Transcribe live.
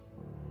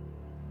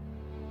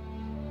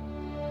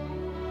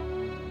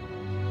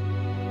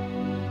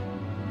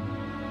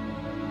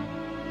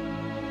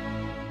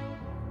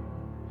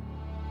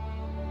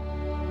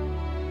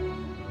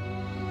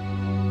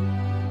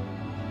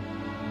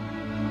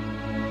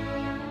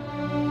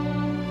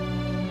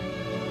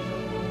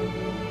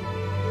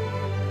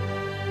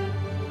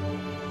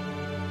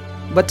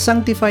But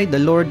sanctify the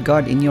Lord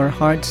God in your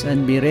hearts,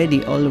 and be ready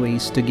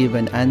always to give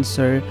an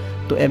answer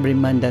to every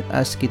man that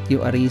asketh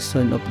you a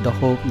reason of the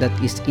hope that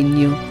is in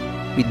you,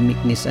 with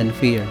meekness and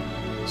fear.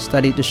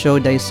 Study to show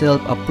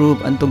thyself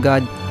approved unto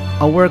God,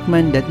 a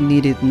workman that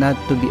needeth not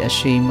to be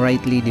ashamed,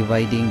 rightly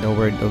dividing the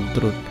word of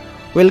truth.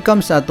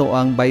 Welcome sa ato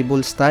ang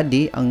Bible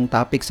study. Ang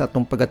topic sa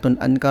atong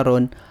pagatun-an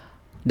karon,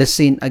 the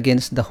sin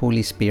against the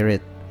Holy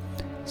Spirit.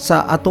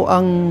 Sa ato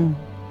ang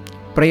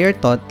prayer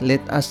thought,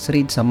 let us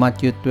read sa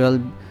Matthew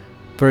 12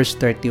 verse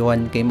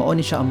 31, kay mao ni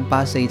siya ang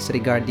passage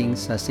regarding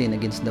sa sin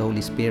against the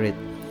Holy Spirit.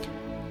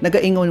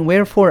 Nagaingon,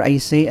 wherefore I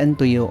say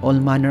unto you, all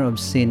manner of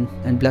sin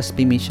and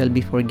blasphemy shall be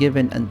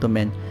forgiven unto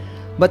men,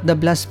 but the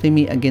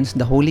blasphemy against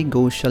the Holy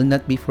Ghost shall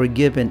not be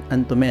forgiven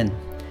unto men.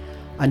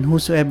 And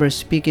whosoever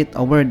speaketh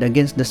a word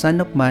against the Son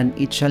of Man,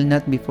 it shall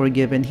not be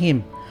forgiven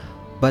him.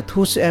 But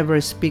whosoever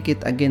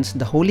speaketh against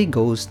the Holy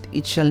Ghost,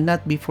 it shall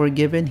not be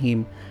forgiven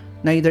him,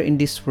 neither in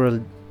this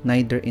world,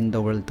 neither in the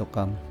world to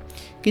come.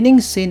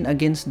 Kining sin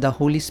against the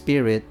Holy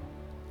Spirit,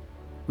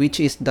 which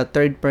is the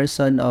third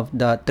person of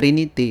the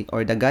Trinity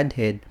or the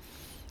Godhead,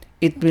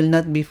 it will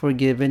not be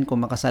forgiven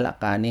kung makasala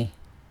ka ni.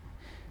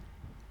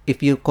 If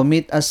you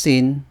commit a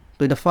sin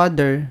to the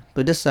Father,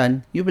 to the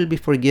Son, you will be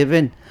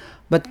forgiven.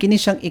 But kini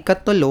siyang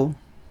ikatulo,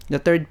 the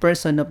third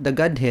person of the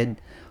Godhead,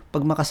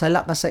 pag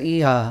makasala ka sa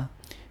iya,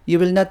 you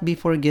will not be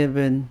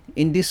forgiven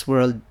in this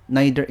world,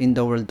 neither in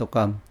the world to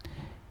come.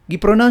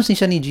 Gipronounce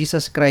niya ni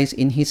Jesus Christ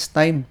in His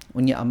time.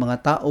 Unya ang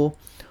mga tao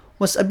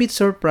was a bit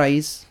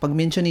surprised pag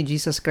mention ni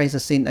Jesus Christ sa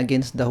sin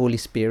against the Holy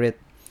Spirit.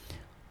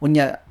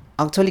 Unya,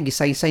 actually,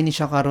 gisaysay ni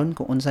siya karon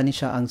kung unsa ni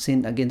siya ang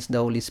sin against the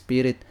Holy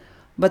Spirit.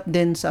 But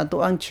then, sa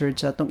ato ang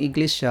church, sa atong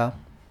iglesia,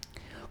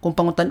 kung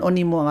pangutan-on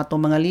nimo ang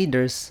atong mga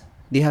leaders,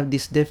 they have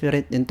these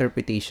different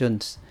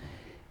interpretations.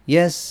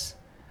 Yes,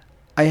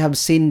 I have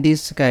seen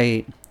this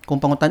kay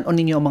kung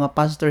pangutan-on ninyo ang mga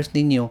pastors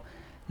ninyo,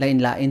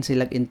 lain-lain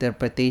silang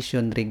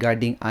interpretation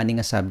regarding ani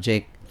nga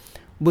subject.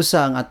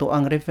 Busa ang ato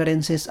ang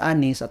references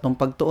ani sa atong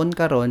pagtuon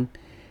karon,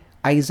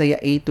 Isaiah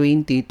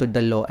 8:20 to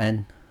the law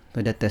and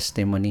to the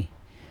testimony.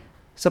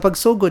 Sa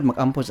pagsugod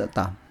mag-ampos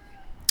ata.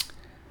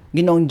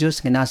 Ginoong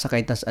Dios nga nasa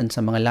kaytas-an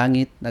sa mga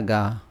langit,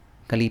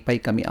 kalipay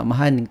kami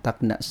amahan ning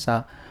takna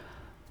sa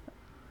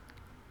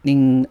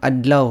ning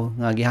adlaw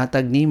nga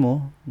gihatag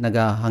nimo,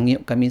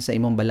 nagahangyo kami sa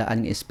imong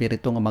balaan nga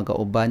espiritu nga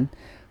magauban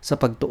sa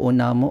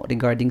pagtuon namo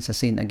regarding sa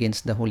sin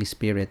against the Holy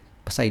Spirit.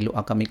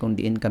 Pasayloa kami kung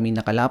diin kami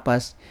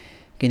nakalapas,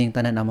 kining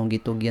tanan namong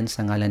gitugyan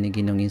sa ngalan ni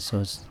Ginoong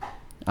Hesus.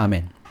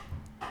 Amen.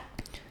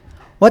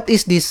 What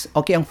is this?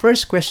 Okay, ang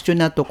first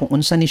question nato kung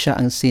unsa ni siya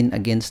ang sin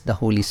against the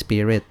Holy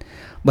Spirit.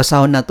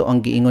 Basahon nato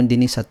ang giingon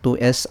dinhi sa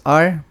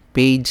 2SR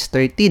page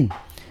 13.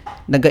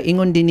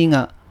 Nagaingon dinhi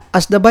nga,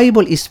 as the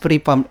Bible is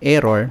free from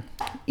error,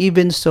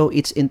 even so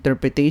its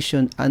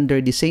interpretation under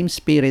the same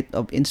spirit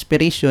of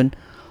inspiration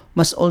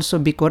must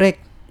also be correct.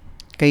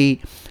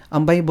 Kay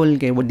ang Bible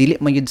kay dili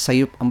man yun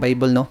sayop ang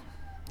Bible, no?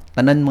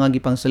 Tanan mga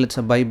gipangsulat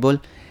sa Bible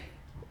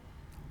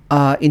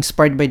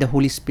inspired by the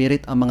Holy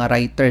Spirit ang mga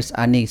writers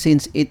ani,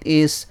 since it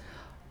is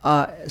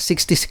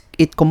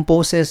it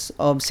composes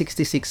of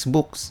 66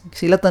 books.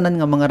 Sila tanan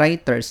nga mga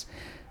writers,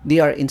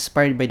 they are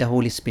inspired by the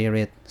Holy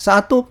Spirit.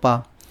 Sa ato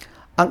pa,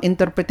 ang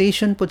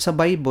interpretation po sa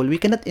Bible, we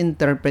cannot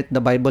interpret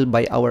the Bible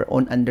by our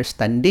own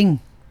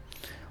understanding,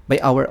 by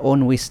our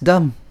own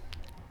wisdom.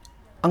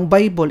 Ang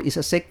Bible is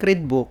a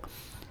sacred book.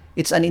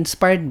 It's an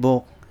inspired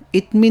book.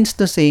 It means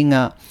to say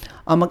nga,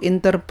 ang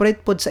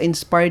mag-interpret po sa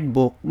inspired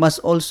book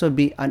must also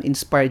be an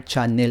inspired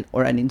channel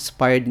or an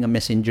inspired nga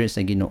messenger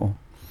sa Ginoo.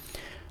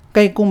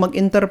 Kay kung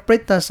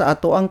mag-interpret ta sa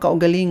ato ang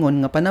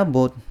kaugalingon nga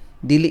panabot,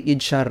 dili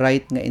gid siya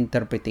right nga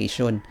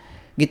interpretation.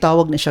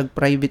 Gitawag na siya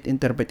private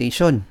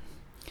interpretation.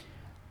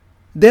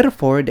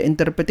 Therefore, the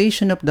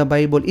interpretation of the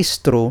Bible is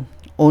true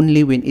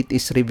only when it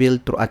is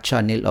revealed through a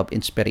channel of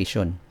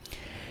inspiration.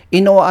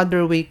 In no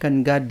other way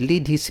can God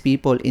lead His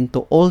people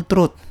into all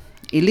truth.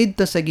 I-lead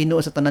ta sa Ginoo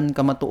sa tanan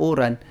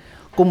kamatuoran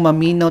kung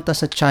maminaw ta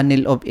sa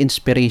channel of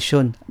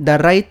inspiration. The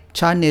right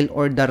channel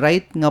or the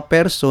right nga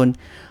person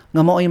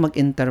nga mao'y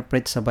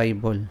mag-interpret sa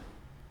Bible.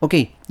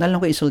 Okay,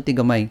 nalang ko isulti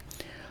gamay.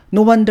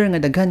 No wonder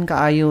nga daghan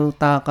kaayo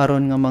ta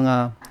karon nga mga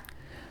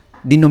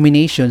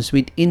denominations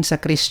within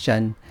sa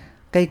Christian,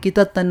 kay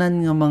kita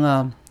tanan nga mga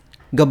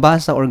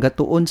gabasa or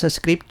gatuon sa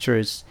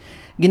scriptures,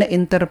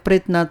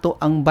 gina-interpret nato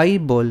ang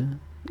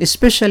Bible,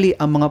 especially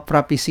ang mga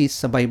prophecies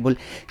sa Bible.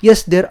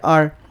 Yes, there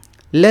are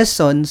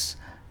lessons,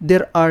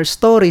 there are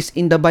stories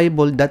in the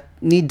Bible that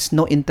needs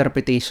no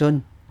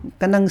interpretation.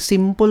 Kanang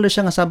simple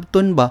siya nga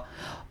sabton ba,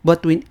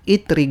 but when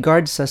it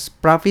regards as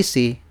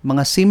prophecy,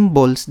 mga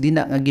symbols di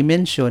na nga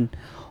gimension,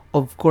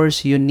 of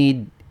course you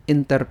need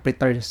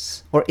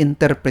interpreters or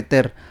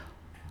interpreter.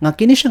 Nga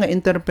kini siya nga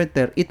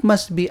interpreter, it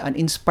must be an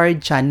inspired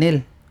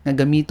channel nga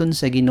gamiton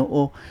sa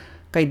Ginoo,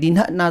 kay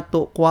dinha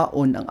nato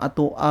kwaon ang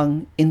ato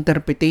ang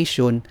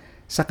interpretation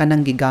sa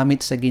kanang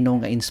gigamit sa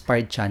Ginoo nga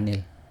inspired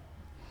channel.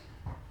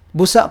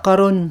 Busa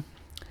karon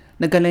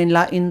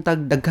nagkalain-lain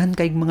tag daghan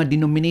kay mga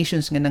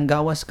denominations nga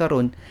nanggawas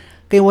karon,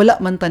 Kay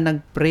wala man ta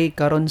nagpray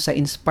karon sa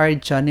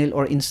inspired channel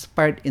or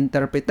inspired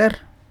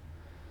interpreter.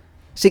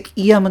 Sik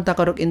iya man ta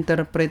karog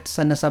interpret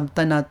sa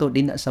nasabtan nato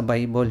din sa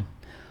Bible.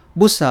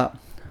 Busa,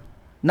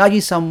 naay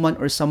someone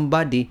or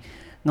somebody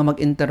nga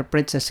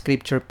mag-interpret sa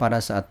scripture para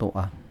sa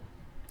atoa.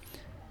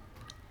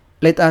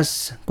 Let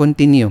us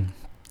continue.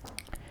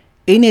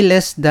 Any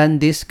less than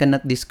this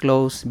cannot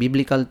disclose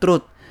biblical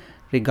truth,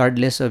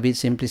 regardless of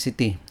its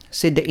simplicity.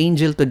 Said the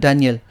angel to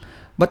Daniel,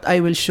 "But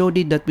I will show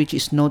thee that which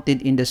is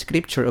noted in the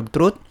scripture of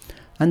truth,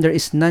 and there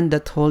is none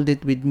that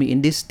holdeth with me in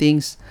these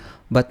things,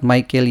 but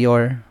Michael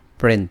your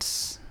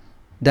prince."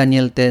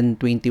 Daniel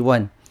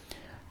 10:21.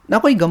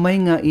 Nakoy gamay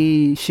nga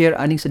i-share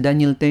aning sa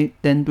Daniel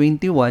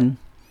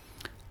 10:21.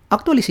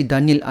 Actually, si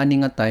Daniel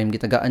ani nga time,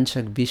 gitagaan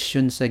siya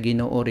vision sa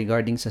Ginoo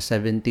regarding sa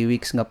 70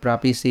 weeks nga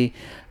prophecy,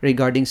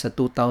 regarding sa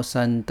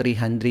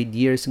 2,300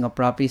 years nga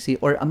prophecy,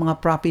 or ang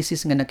mga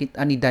prophecies nga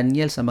nakita ni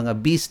Daniel sa mga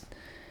beast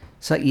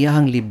sa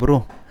iyahang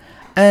libro.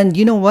 And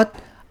you know what?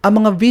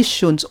 Ang mga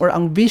visions or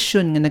ang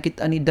vision nga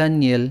nakita ni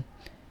Daniel,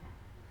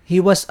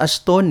 he was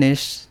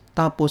astonished,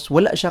 tapos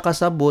wala siya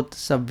kasabot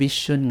sa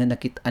vision nga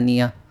nakita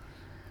niya.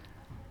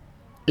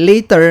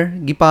 Later,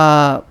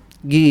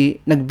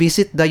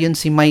 nag-visit dayon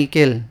si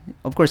Michael.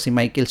 Of course, si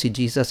Michael, si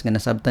Jesus, nga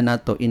nasabtan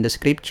nato in the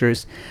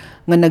scriptures,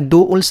 nga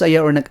nagduol sa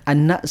iya or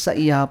nag-ana sa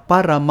iya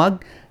para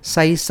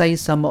mag-saysay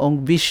sa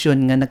maong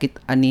vision nga nakita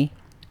ni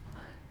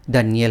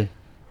Daniel.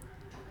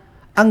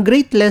 Ang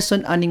great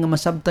lesson ani nga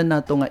masabtan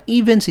nato nga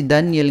even si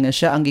Daniel nga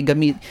siya ang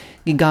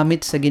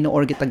gigamit sa Ginoo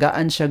or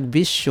gitagaan siya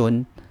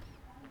vision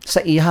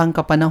sa iyang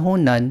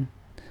kapanahonan,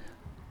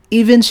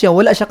 even siya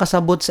wala siya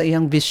kasabot sa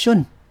iyang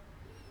vision.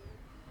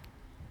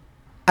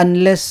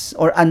 Unless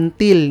or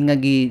until nga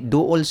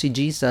giduol si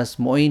Jesus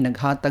mo'y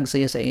naghatag sa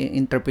iya sa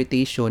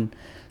interpretation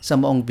sa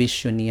maong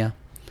vision niya.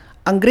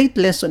 Ang great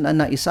lesson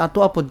ana isa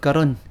ato apod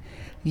karon.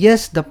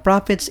 Yes, the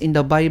prophets in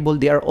the Bible,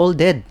 they are all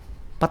dead.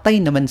 Patay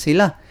naman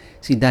sila.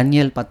 Si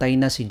Daniel patay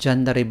na, si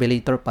John the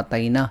Revelator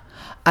patay na.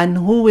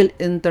 And who will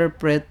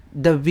interpret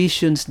the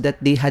visions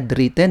that they had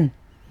written?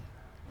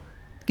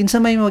 Kinsa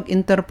may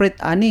mag-interpret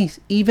ani?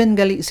 Even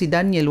gali si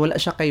Daniel wala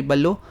siya kay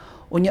balo.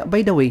 Unya,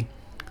 by the way,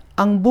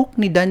 ang book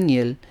ni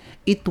Daniel,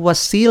 it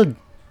was sealed.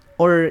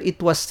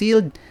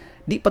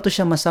 Di pa to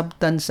siya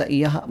masabtan sa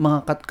iya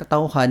mga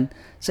katauhan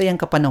sa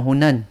iyang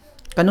kapanahunan.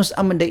 Kanus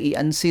aman day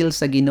i-unseal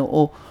sa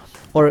Ginoo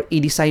or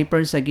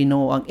i-decipher sa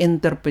Ginoo ang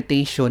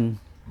interpretation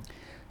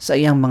sa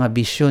iyang mga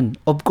vision.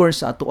 Of course,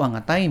 sa ato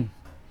nga time.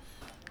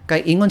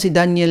 Kay ingon si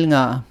Daniel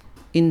nga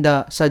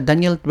sa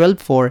Daniel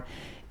 12:4,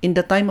 in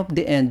the time of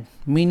the end,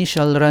 many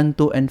shall run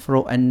to and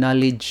fro, and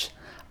knowledge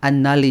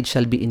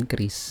shall be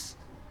increased.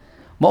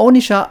 Mao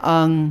ni siya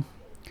ang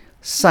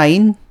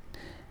sign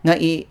nga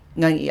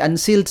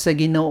i-unsealed sa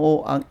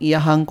Ginoo ang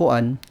iyahang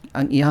kuan,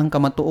 ang iyahang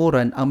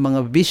kamatuoran, ang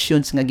mga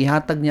visions nga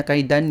gihatag niya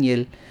kay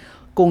Daniel,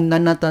 kung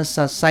nanata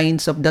sa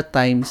signs of the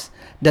times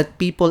that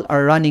people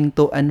are running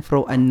to and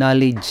fro and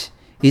knowledge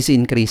is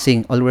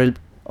increasing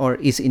or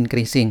is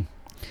increasing.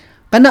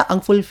 Kana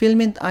ang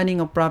fulfillment ani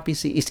nga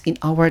prophecy is in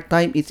our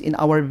time, it's in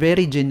our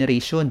very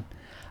generation,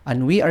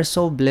 and we are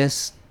so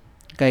blessed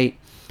kay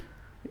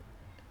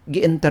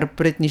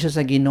gi-interpret ni siya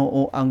sa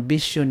Ginoo ang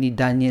vision ni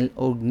Daniel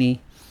o ni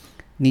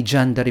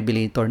John the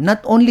Revelator.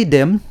 Not only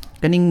them,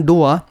 kaning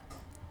duwa,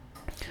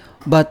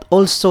 but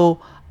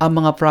also ang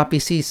mga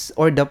prophecies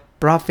or the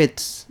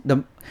prophets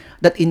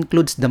that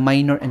includes the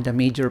minor and the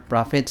major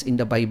prophets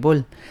in the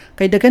Bible.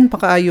 Kay daghan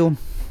pa kaayo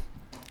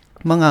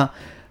mga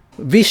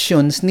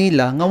visions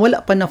nila nga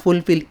wala pa na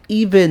fulfill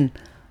even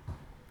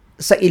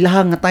sa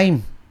ilahang nga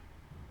time.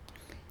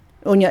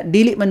 Unya,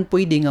 dili man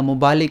pwede nga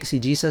mobalik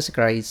si Jesus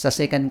Christ sa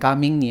second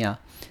coming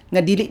niya, nga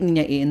dili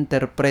niya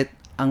i-interpret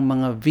ang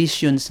mga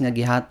visions nga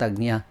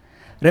gihatag niya.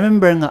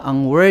 Remember nga,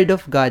 ang Word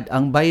of God,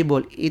 ang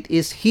Bible, it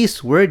is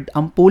His Word,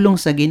 ang pulong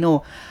sa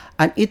Ginoo,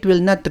 and it will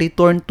not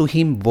return to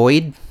Him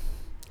void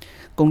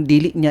kung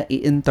dili niya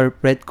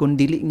i-interpret, kung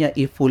dili niya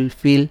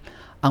i-fulfill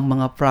ang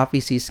mga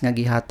prophecies nga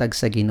gihatag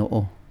sa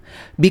Ginoo.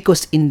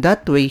 Because in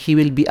that way, He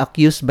will be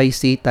accused by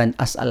Satan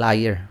as a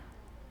liar.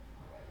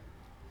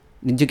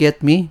 Did you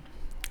get me?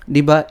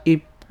 Diba,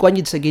 kuan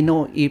yun sa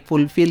Ginoo,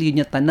 i-fulfill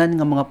yun niya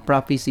tanan nga mga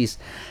prophecies.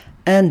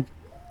 And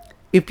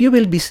if you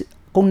will be,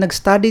 kung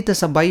nag-study ta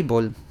sa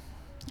Bible,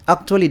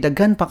 actually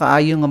daghan pa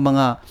kaayo nga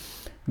mga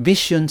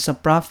visions sa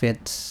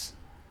prophets,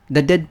 the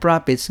dead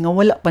prophets, nga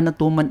wala pa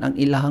natuman ang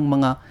ilahang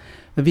mga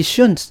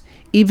visions.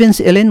 Even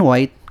si Ellen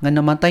White, nga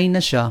namatay na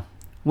siya,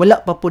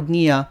 wala pa pud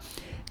niya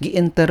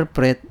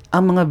gi-interpret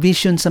ang mga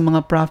visions sa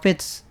mga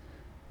prophets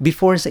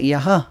before sa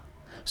iyaha.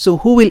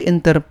 So who will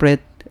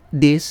interpret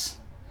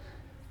these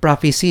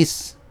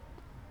prophecies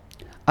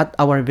at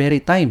our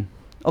very time?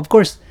 Of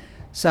course,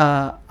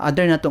 sa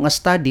other na nga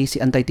study, si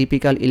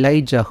antitypical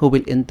Elijah who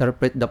will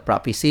interpret the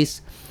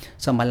prophecies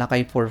sa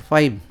Malakay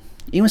 4:5.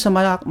 Yung sa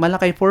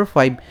Malakay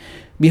 4:5,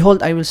 "Behold,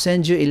 I will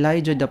send you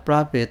Elijah the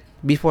prophet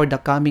before the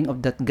coming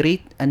of that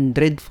great and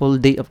dreadful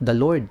day of the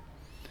Lord."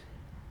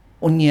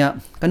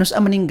 Unya, kanus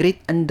amaning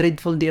great and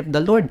dreadful day of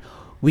the Lord?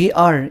 We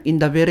are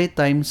in the very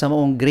time sa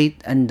maong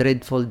great and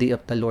dreadful day of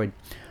the Lord.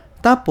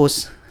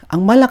 Tapos,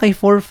 ang Malakay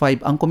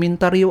 4:5, ang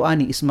komentaryo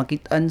ani is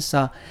makitaan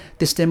sa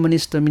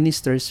Testimonies to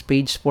Ministers,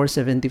 page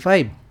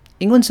 475.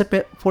 Ingon sa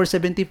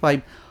 475,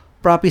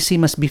 prophecy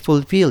must be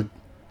fulfilled.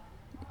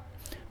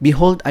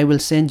 Behold, I will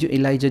send you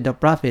Elijah the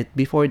prophet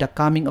before the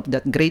coming of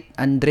that great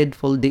and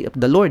dreadful day of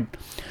the Lord.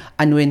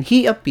 And when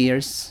he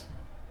appears,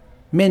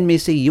 men may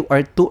say, you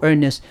are too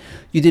earnest.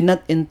 You did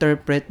not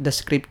interpret the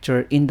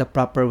scripture in the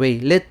proper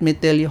way. Let me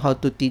tell you how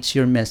to teach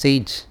your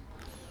message.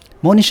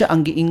 Mo ni siya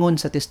ang giingon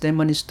sa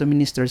Testimonies to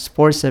Ministers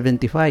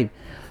 475.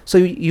 So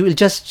you will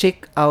just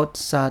check out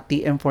sa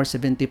TM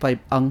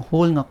 475 ang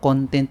whole nga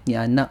content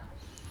niya na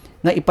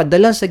nga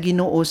ipadala sa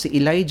Ginoo si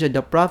Elijah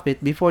the prophet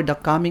before the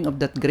coming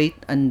of that great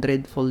and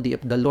dreadful day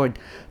of the Lord.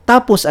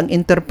 Tapos ang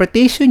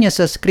interpretation niya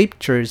sa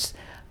scriptures,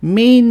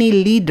 many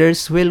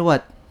leaders will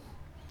what?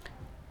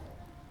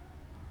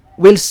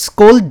 Will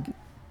scold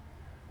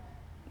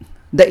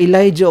the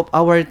Elijah of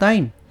our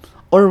time,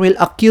 or will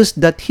accuse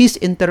that his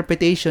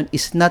interpretation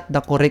is not the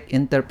correct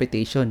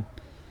interpretation.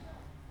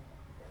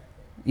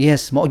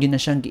 Yes, mao gyud na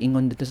siyang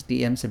giingon dito sa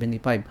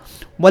TM75.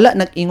 Wala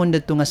nag-ingon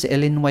dito nga si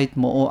Ellen White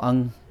mao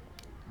ang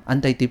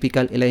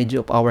anti-typical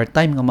Elijah of our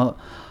time nga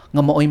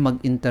maoy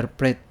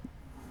mag-interpret.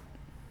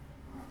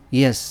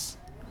 Yes.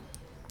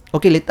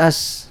 Okay, let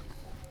us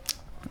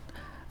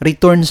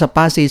return sa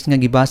passage nga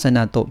gibasa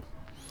nato.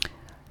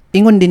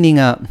 Ingon din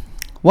nga,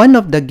 one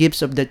of the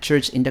gifts of the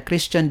church in the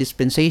Christian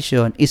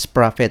dispensation is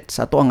prophets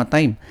sa ato nga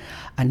time.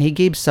 And he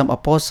gave some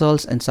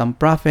apostles and some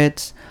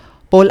prophets.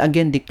 Paul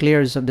again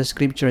declares of the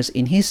scriptures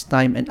in his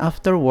time and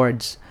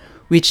afterwards,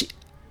 which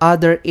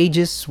other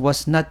ages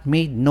was not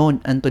made known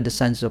unto the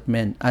sons of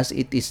men, as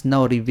it is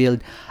now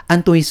revealed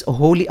unto his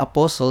holy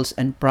apostles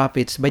and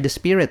prophets by the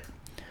Spirit.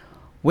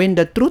 When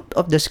the truth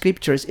of the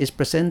scriptures is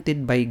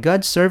presented by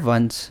God's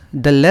servants,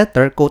 the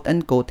letter,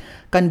 quote-unquote,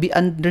 can be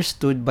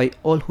understood by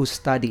all who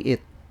study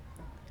it.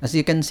 As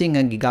you can see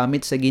nga,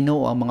 gigamit sa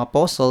Ginoo ang mga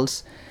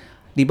apostles,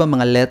 di ba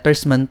mga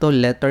letters man to,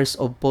 letters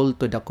of Paul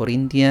to the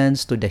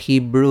Corinthians, to the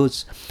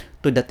Hebrews,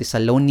 to the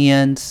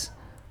Thessalonians,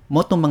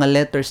 mo tong mga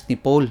letters ni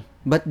Paul.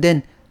 But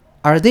then,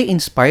 are they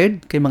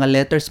inspired? Kay mga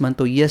letters man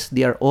to, yes,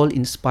 they are all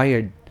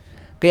inspired.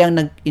 Kaya ang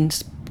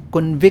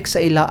nag-convict sa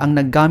ila, ang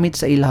naggamit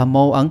sa ila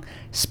mo ang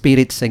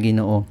Spirit sa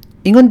Ginoo.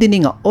 Ingon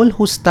din nga, all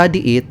who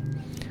study it,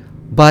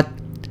 but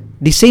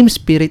the same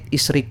Spirit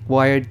is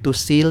required to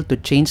seal, to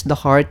change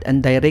the heart,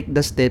 and direct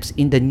the steps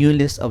in the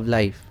newness of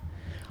life.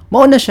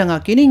 Mao na siya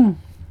nga, kining,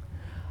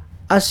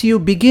 as you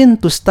begin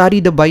to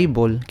study the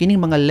Bible,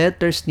 kining mga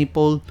letters ni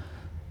Paul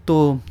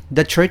to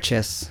the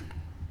churches,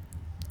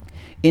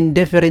 in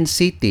different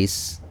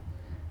cities,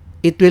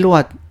 it will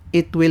what?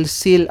 It will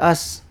seal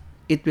us.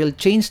 It will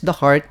change the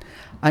heart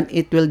and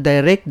it will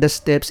direct the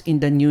steps in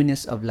the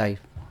newness of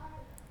life.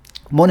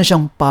 Mo na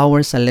siyang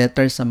power sa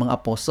letters sa mga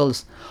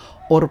apostles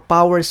or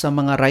power sa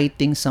mga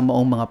writings sa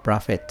maong mga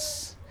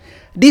prophets.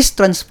 This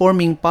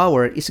transforming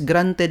power is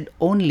granted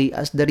only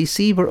as the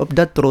receiver of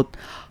the truth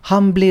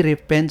humbly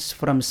repents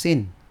from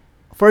sin.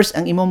 First,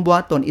 ang imong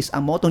buhaton is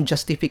ang motong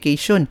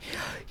justification.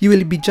 You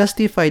will be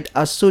justified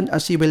as soon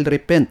as you will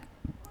repent.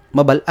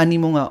 Mabalaan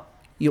nimo nga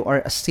you are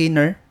a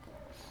sinner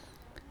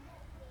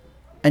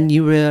and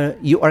you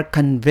are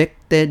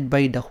convicted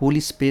by the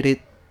Holy Spirit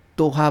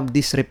to have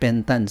this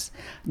repentance.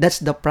 That's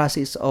the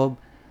process of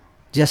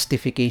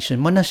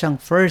justification. Mo na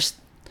siyang first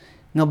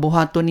nga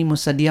buhaton nimo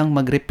sa diyang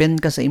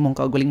magrepent ka sa imong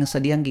kaugalingon,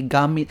 sa diyang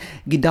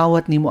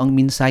gidawat nimo ang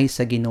minsay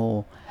sa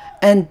Ginoo.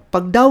 And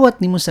pagdawat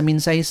nimo sa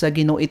minsay sa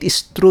Ginoo, it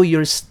is through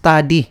your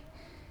study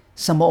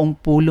sa maong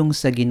pulong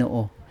sa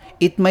Ginoo.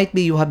 It might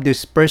be you have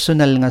this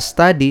personal nga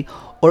study,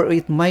 or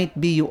it might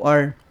be you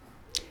are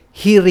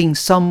hearing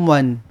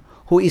someone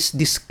who is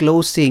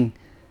disclosing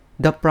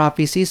the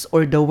prophecies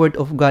or the word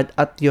of God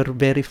at your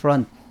very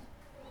front.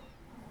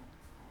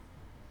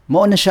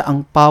 Mao na siya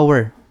ang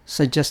power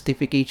sa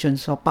justification,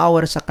 sa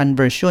power sa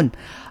conversion.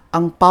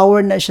 Ang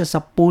power na siya sa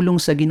pulong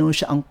sa Ginoo,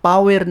 siya ang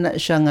power na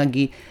siya nga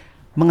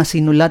mga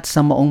sinulat sa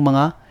maong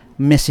mga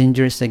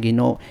messenger sa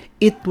Ginoo.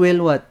 It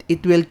will what?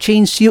 It will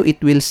change you,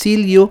 it will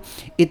seal you,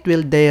 it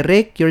will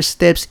direct your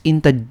steps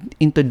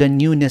into the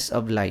newness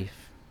of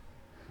life.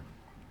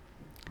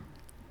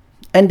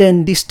 And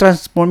then this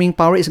transforming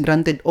power is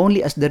granted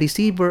only as the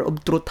receiver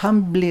of truth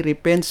humbly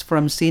repents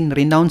from sin,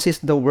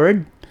 renounces the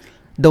world,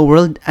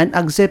 and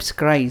accepts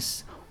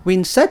Christ.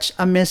 When such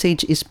a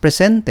message is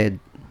presented,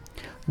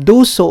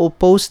 those who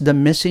oppose the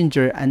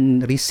messenger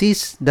and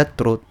resist the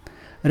truth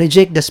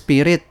reject the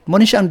Spirit. Mo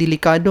ni siya ang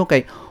delikado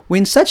kay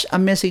when such a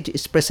message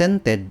is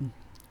presented,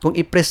 kung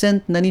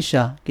i-present na ni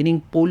siya kining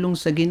pulong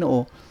sa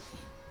Ginoo.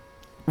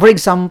 For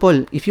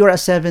example, if you're a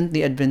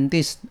Seventh-day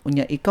Adventist,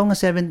 unya ikaw nga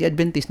Seventh-day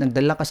Adventist,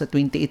 nagdala ka sa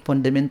 28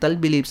 fundamental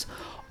beliefs,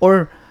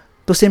 or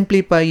to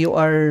simplify, you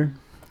are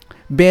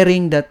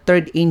bearing the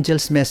third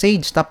angel's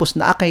message, tapos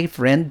naa kay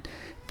friend,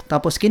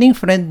 tapos kining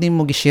friend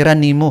nimo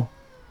gishiran nimo,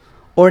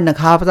 or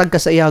naghatag ka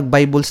sa iyang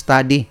Bible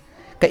study,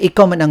 kay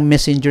ikaw man ang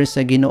messenger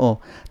sa Ginoo.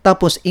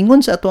 Tapos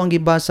ingon sa ato ang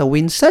gibasa,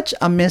 when such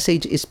a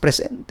message is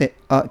presented,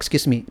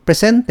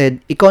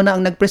 ikaw na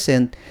ang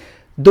nagpresent,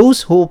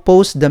 those who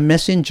oppose the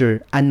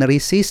messenger and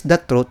resist the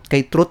truth,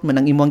 kay truth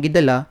man ang imong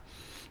gidala,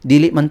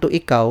 dili man to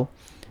ikaw,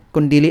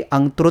 kundili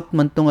ang truth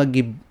man to nga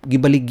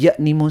gibaligya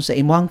nimo sa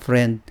imong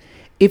friend,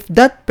 if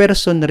that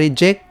person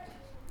reject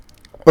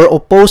or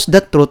oppose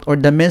the truth or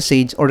the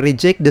message or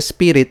reject the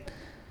spirit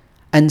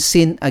and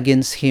sin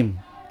against him,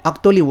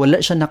 actually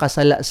wala siya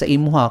nakasala sa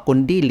imuha,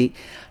 kundili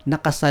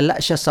nakasala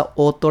siya sa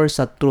author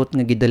sa truth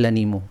nga gidala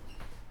nimo.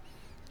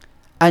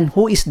 And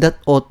who is that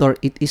author?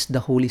 It is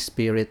the Holy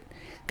Spirit.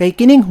 Kay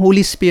kining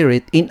Holy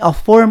Spirit in a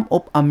form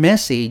of a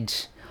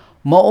message,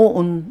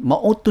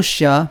 mauto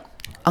siya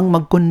ang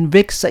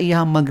mag-convict sa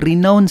iya,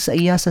 mag-renounce sa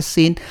iya sa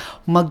sin,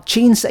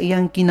 mag-change sa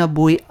iyang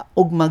kinabuhi,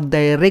 o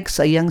mag-direct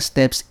sa iyang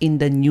steps in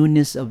the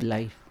newness of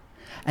life.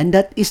 And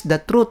that is the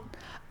truth.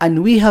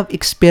 And we have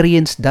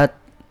experienced that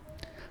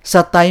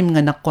sa time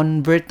nga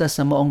na-convert ta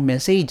sa maong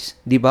message.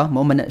 Diba?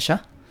 Mao man na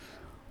siya.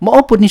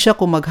 Maupod ni siya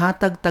kung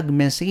maghatag-tag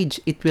message,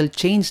 it will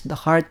change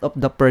the heart of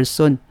the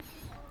person.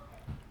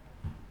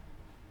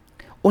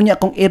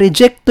 Unya, kung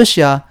i-reject to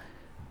siya,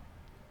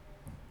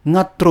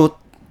 nga truth,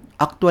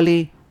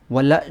 actually,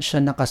 wala siya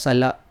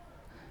nakasala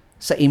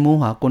sa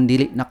imuha,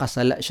 kundi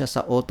nakasala siya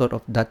sa author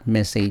of that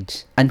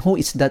message. And who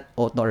is that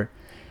author?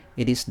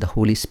 It is the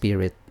Holy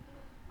Spirit.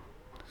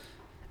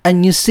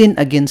 And you sin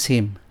against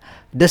Him.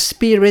 The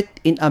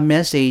Spirit in a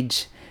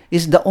message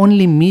is the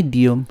only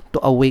medium to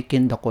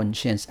awaken the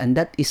conscience. And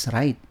that is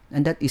right.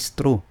 And that is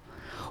true.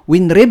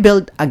 When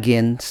rebelled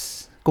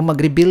against, kung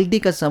magrebelde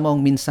ka sa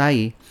maong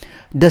mensahe,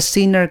 the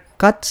sinner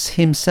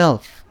cuts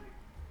himself.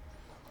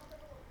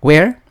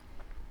 Where?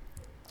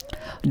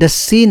 The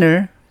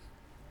sinner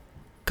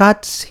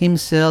cuts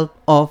himself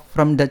off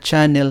from the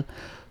channel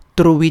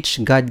through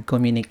which God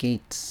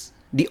communicates.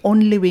 The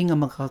only way nga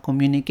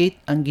makaka-communicate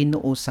ang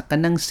Ginoo sa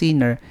kanang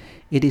sinner,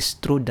 it is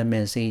through the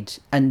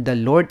message. And the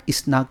Lord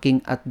is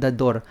knocking at the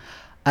door,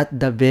 at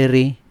the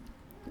very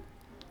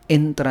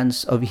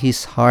entrance of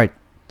His heart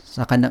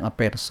sa kanang a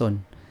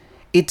person.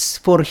 It's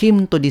for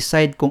Him to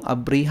decide kung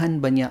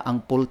abrihan ba niya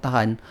ang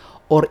pultahan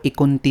or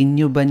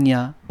i-continue ba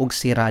niya og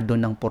sirado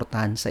ng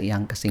portahan sa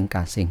iyang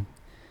kasing-kasing.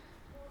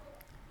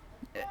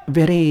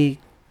 Very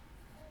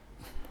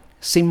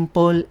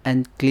simple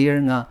and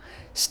clear nga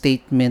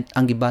statement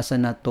ang gibasa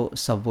nato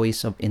sa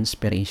Voice of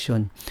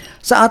Inspiration.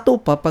 Sa ato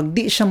pa, pag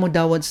di siya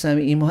modawat sa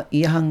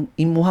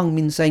imuhang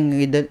minsay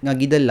nga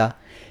gidala,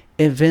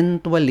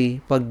 eventually,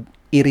 pag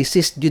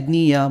i-resist jud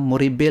niya, mo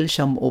rebel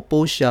siya, mo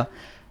oppose siya,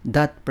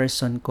 that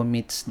person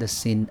commits the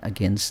sin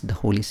against the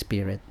Holy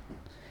Spirit.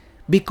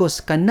 Because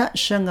kana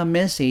siya nga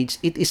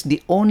message, it is the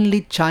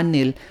only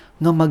channel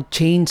nga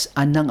mag-change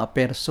anang a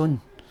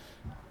person.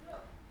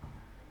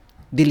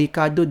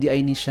 Delikado di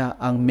ay ni siya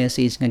ang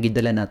message nga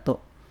gidala nato.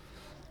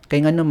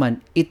 Kaya nga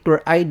naman, it were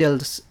either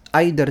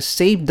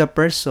save the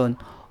person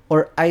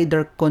or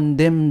either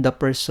condemn the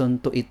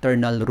person to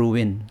eternal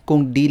ruin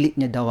kung dili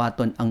niya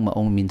dawaton ang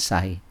maong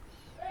mensahe.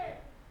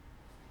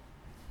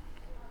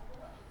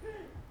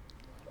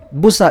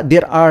 Busa,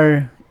 there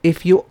are,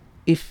 if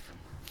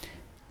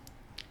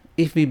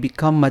we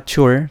become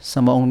mature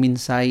sa maong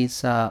mensahe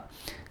sa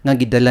nga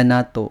gidala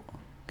nato,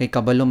 kay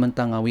kabalo man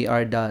ta nga we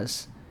are the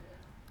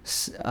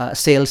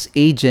sales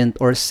agent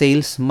or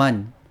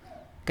salesman.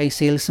 Kay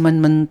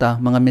salesman man ta,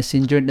 mga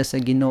messenger na sa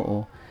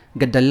Ginoo,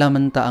 gadala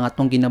man ta ang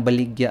atong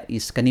ginabaligya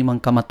is kanimang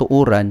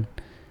kamatuoran.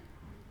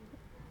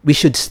 We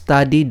should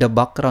study the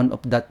background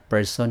of that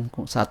person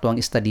kung sa ato ang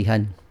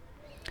istadihan.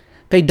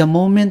 Kay the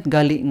moment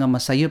gali nga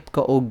masayop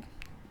ka og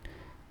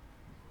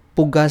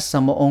pugas sa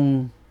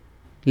moong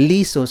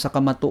liso sa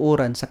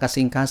kamatuoran sa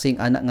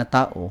kasing-kasing anak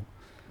nga tao,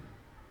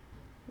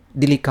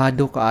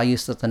 delikado kaayo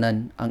sa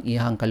tanan ang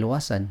iyang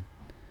kaluwasan.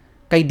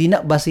 Kay di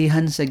na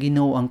basihan sa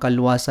Ginoo ang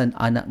kaluwasan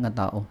anak nga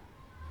tao.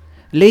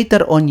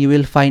 Later on, you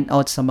will find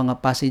out sa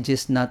mga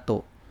passages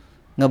nato,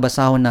 nga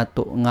basahon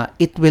nato, nga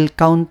it will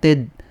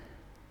counted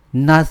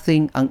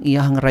nothing ang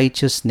iyang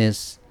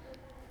righteousness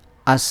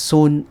as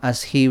soon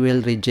as he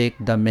will reject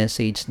the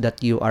message that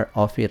you are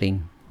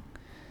offering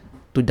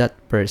to that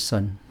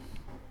person.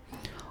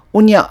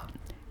 Unya,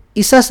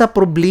 isa sa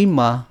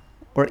problema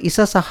or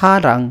isa sa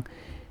harang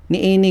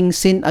ni ining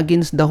sin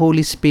against the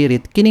Holy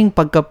Spirit, kining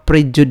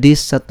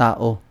pagka-prejudice sa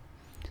tao.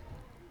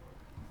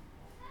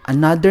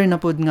 Another na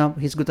po nga,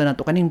 hisgutan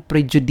nato, kaning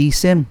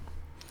prejudice.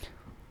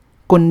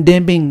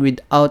 Condemning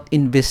without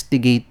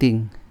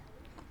investigating.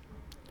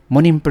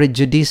 Muning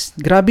prejudice.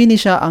 Grabe ni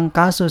siya ang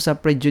kaso sa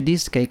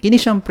prejudice kay kini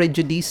siyang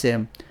prejudice.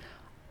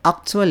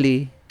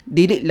 Actually,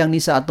 dili lang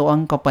ni sa ato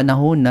ang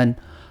kapanahonan,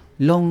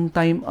 long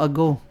time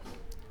ago,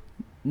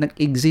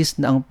 nag-exist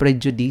na ang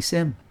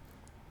prejudice.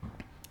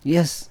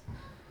 Yes.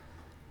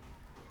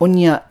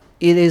 Unya,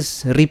 it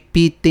is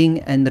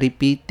repeating and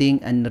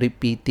repeating and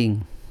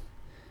repeating.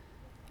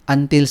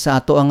 Until sa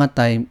ato ang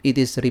time,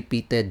 it is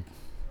repeated.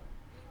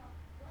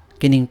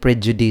 Kining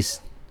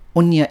prejudice.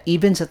 Unya,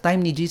 even sa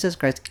time ni Jesus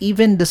Christ,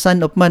 even the Son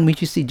of Man,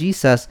 which is si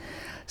Jesus,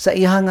 sa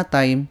iyang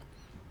time,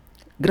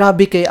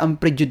 Grabe kay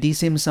ang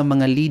prejudice sa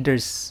mga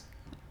leaders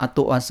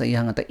ato sa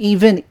iyang ata.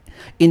 Even,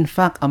 in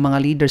fact, ang mga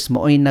leaders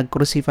mo ay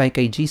nag-crucify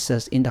kay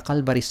Jesus in the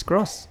Calvary's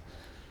cross.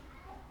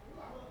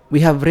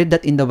 We have read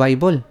that in the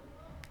Bible.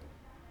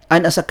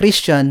 And as a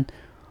Christian,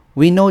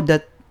 we know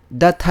that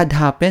that had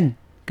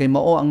happened. Kay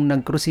mao ang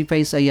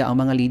nag-crucify sa iya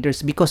ang mga leaders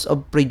because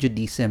of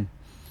prejudice.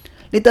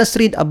 Let us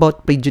read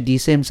about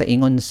prejudice sa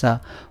ingon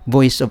sa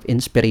Voice of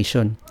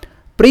Inspiration.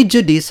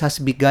 Prejudice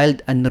has beguiled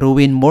and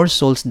ruined more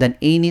souls than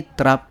any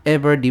trap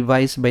ever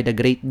devised by the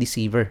great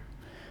deceiver.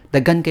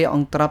 Daghan kayo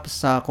ang trap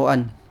sa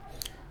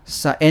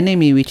sa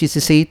enemy, which is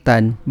si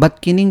Satan,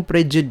 but kining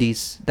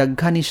prejudice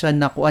daghan ni siya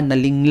na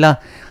nalingla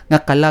nga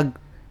kalag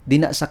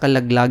dina sa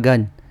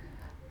kalaglagan.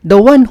 The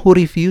one who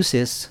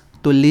refuses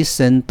to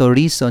listen to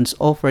reasons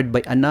offered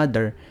by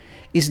another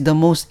is the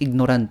most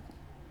ignorant.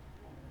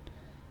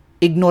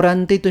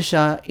 Ignorante to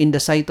siya in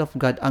the sight of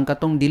God, ang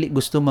katong dili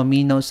gusto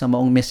maminaw sa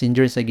maong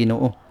messenger sa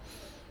Ginoo.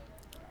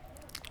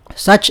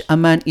 Such a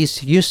man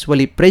is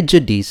usually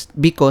prejudiced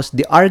because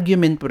the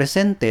argument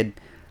presented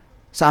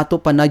sa ato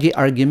panagi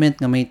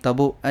argument nga may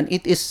tabo, and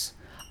it is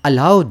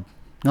allowed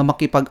nga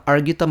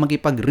makipag-argue ta,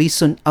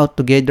 makipag-reason out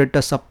together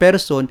ta sa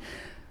person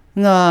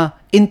nga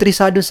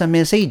interesado sa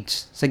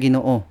message sa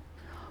Ginoo.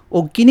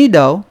 O kini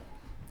daw,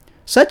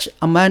 such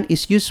a man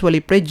is usually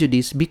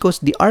prejudiced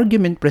because the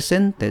argument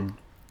presented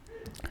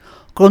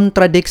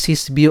contradicts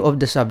his view of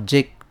the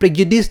subject.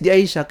 Prejudice di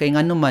ay siya kay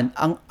nganuman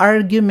ang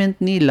argument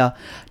nila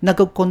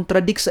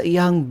nagko-contradict sa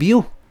iyang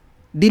view.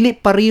 Dili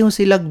pareho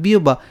silang view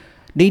ba?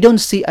 They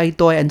don't see eye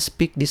to eye and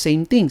speak the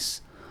same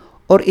things.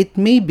 Or it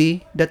may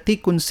be that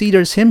he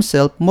considers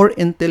himself more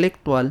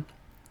intellectual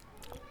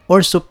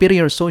or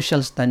superior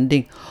social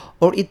standing.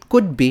 Or it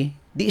could be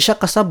di siya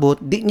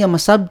kasabot, di niya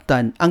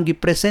masabtan ang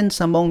gipresent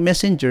sa maong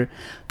messenger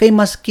kay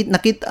mas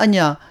nakita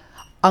niya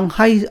ang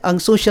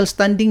social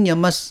standing niya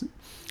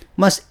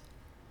mas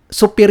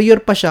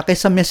superior pa siya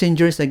kaysa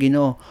messenger sa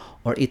Ginoo.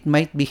 Or it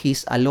might be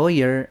he's a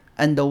lawyer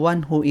and the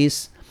one who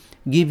is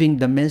giving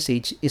the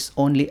message is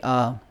only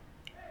a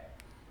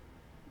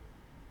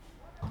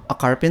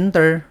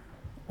carpenter,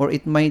 or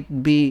it might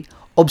be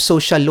of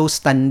social low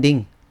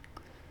standing.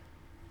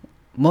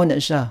 Mo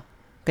na siya.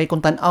 Kay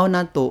kung tan-aw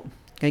nato,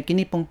 kay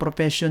kini pong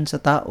profession sa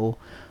tao,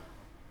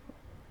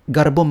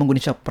 garbo man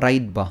guni siya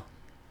pride ba.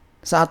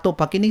 Sa ato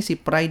pa kini si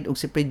pride ug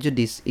si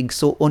prejudice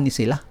igsuon ni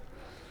sila.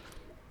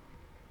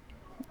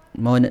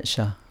 Mo na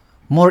siya.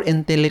 More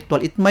intellectual.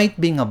 It might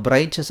be nga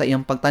bright siya sa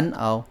iyang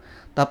pagtan-aw,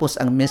 tapos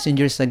ang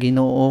messenger sa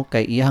Ginoo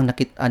kay iyang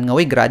nakit-an nga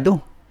way grado.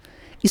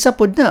 Isa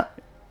pod na.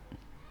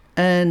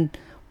 And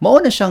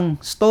mao na siyang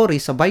story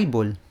sa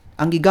Bible.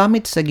 Ang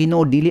gigamit sa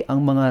Ginoo dili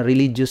ang mga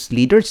religious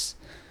leaders.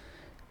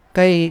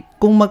 Kay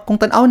kung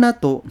tan-aw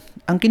nato,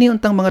 ang kini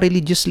untang mga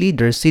religious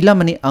leaders, sila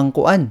man ni ang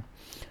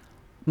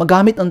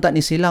magamit unta ni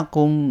sila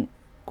kung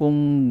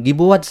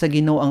gibuhat sa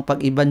Ginoo ang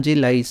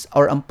pag-evangelize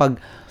or ang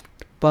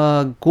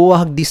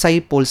pagkuha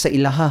disciple sa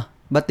ilaha,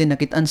 but din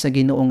nakit-an sa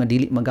Ginoo nga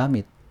dili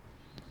magamit.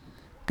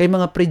 Kay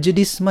mga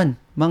prejudice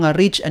man, mga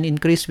rich and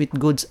increased with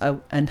goods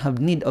and have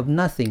need of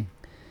nothing.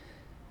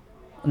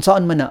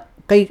 Unsaan man na,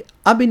 kay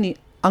abi ni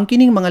ang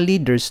kining mga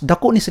leaders,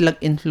 dako ni silang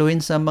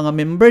influence sa mga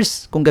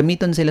members kung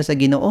gamiton sila sa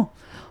Ginoo.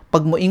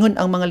 Pag moingon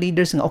ang mga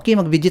leaders nga, okay,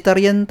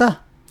 mag-vegetarian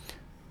ta.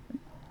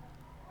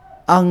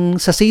 Ang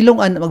sa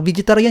silong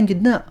mag-vegetarian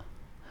gid na.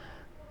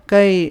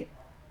 Kay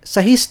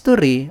sa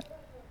history,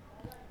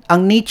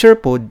 ang nature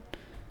pod,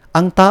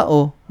 ang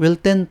tao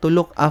will tend to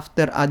look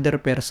after other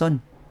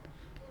person.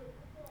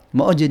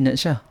 Mao jud na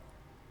siya.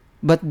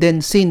 But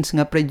then since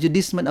nga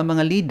prejudice man ang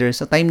mga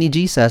leaders sa time ni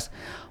Jesus,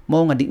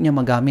 mao nga di niya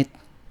magamit.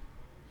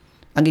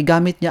 Ang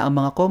gigamit niya ang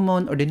mga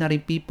common, ordinary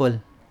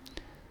people.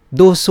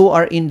 Those who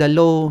are in the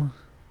low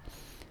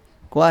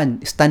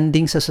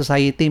standing sa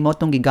society, mao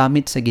tong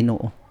gigamit sa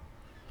Ginoo.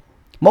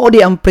 Mao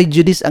di ang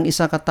prejudice ang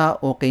isa ka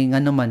tao kay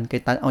nga naman kay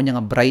tan-aw niya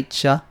nga bright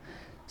siya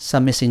sa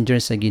messenger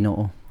sa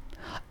Ginoo.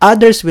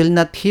 Others will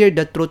not hear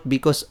the truth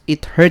because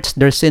it hurts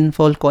their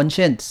sinful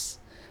conscience.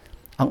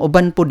 Ang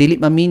uban po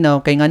dili maminaw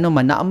kay ngano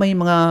man naa may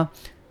mga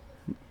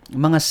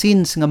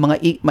sins nga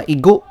mga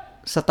maigo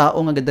sa tao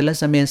nga gadala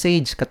sa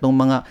message, katong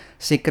mga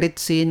secret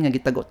sin nga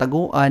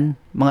gitago-taguan,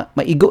 mga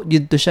maigo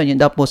jud to siya,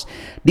 tapos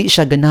di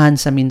siya ganahan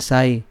sa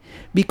minsay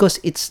because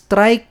it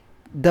strike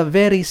the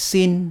very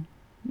sin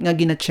nga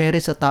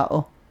gina-cherish sa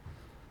tao.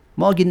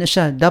 Mao gid na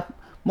siya,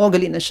 mao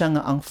gali na siya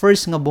nga ang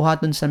first nga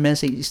buhaton sa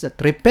message is that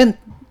repent.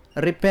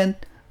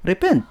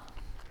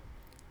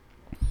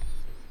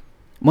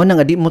 Mo na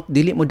nga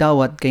dili mo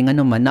dawat kay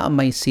ngano man naa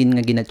may sin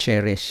nga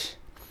gina-cherish.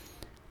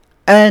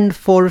 And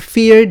for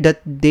fear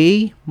that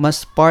they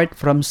must part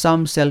from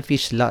some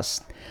selfish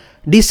lust.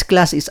 This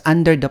class is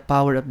under the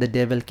power of the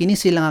devil. Kini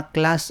sila nga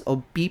class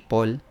of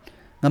people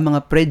nga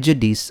mga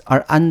prejudice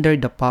are under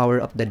the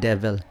power of the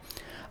devil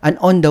and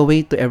on the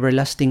way to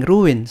everlasting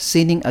ruin,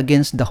 sinning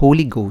against the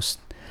Holy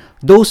Ghost.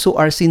 Those who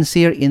are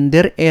sincere in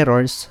their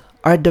errors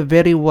are the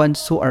very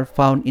ones who are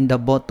found in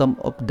the bottom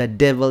of the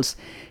devil's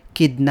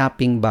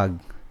kidnapping bag.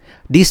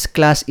 This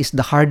class is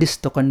the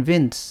hardest to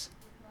convince.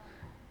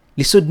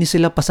 Lisod ni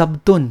sila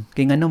pasabton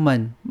kay nga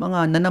naman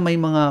mga nanamay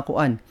mga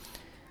kuan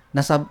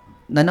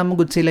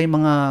nanamugod sila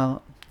yung mga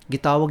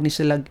gitawag ni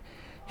sila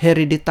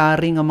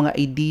hereditary nga mga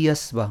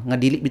ideas ba nga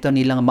dili bitaw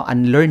nila nga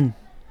ma-unlearn,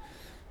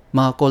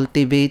 mga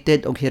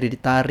cultivated o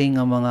hereditary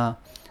nga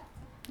mga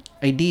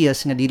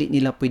ideas nga dili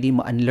nila pwede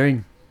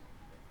ma-unlearn.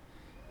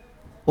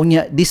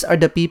 Unya, these are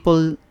the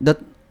people that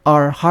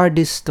are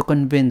hardest to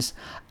convince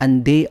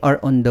and they are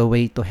on the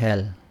way to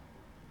hell.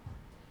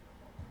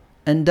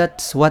 And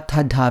that's what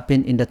had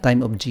happened in the time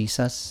of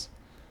Jesus.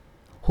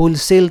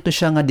 Wholesale to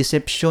siya nga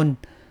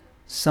deception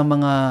sa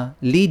mga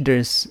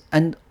leaders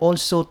and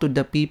also to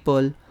the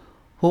people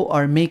who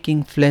are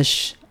making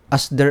flesh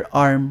as their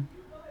arm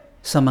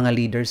sa mga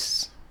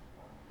leaders.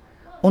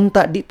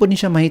 Unta, di po ni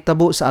siya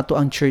mahitabo sa ato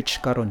ang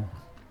church karon.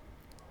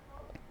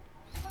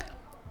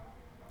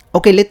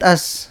 Okay, let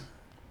us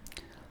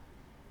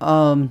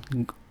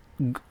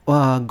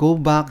go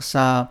back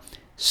sa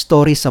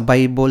story sa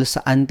Bible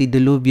sa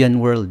antediluvian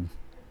world.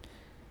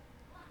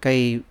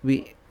 Kay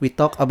we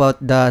talk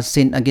about the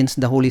sin against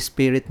the Holy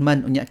Spirit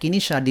man. Unya kini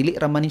siya dili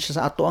ra man siya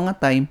sa ato nga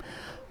time,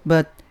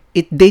 but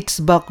it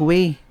dates back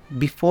way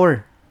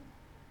before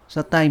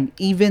sa time,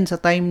 even sa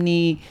time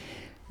ni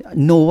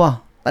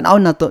Noah.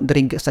 Tanaw na to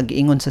diri sa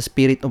giingon sa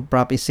Spirit of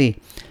Prophecy.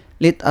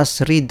 Let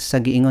us read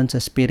sa giingon sa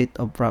Spirit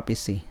of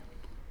Prophecy.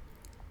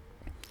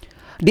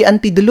 The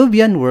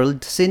antediluvian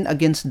world sinned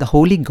against the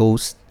Holy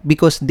Ghost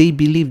because they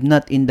believed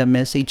not in the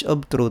message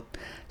of truth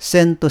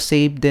sent to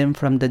save them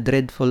from the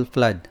dreadful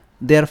flood.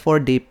 Therefore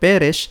they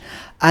perish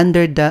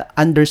under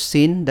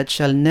sin that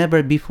shall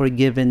never be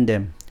forgiven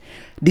them.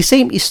 The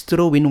same is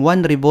true when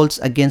one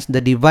revolts against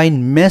the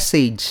divine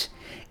message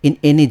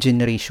in any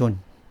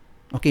generation.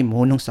 Okay,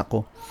 muhunong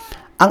sako.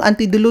 Ang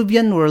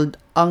antediluvian world,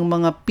 ang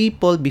mga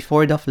people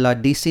before the flood,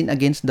 they sin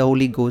against the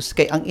Holy Ghost.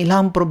 Kay ang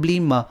ilang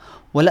problema,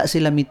 wala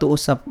sila mituo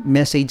sa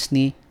message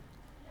ni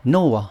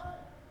Noah.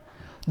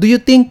 Do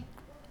you think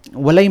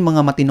walay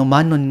mga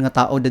matinumanon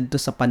nga tao dito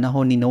sa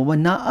panahon ni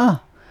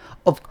Noah?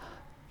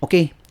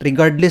 Okay,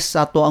 regardless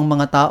sa ato ang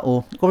mga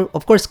tao,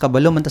 of course,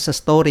 kabalo man ta sa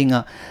story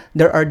nga,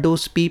 there are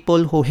those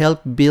people who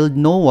helped build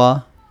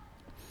Noah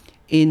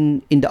in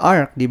the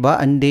ark, di ba?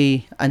 And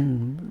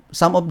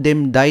some of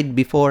them died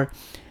before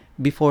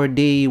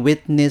they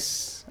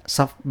witness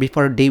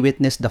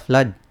the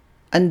flood.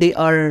 And they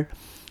are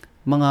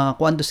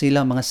mga kuanto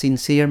sila, mga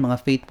sincere,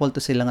 mga faithful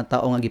to sila nga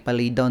tao nga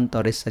gipalay down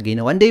to rest sa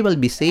Ginoo, and they will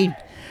be saved.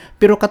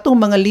 Pero katong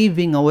mga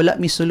living nga wala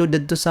misulod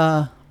dito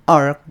sa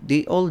ark,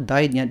 they all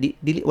died nya,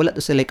 wala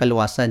to sila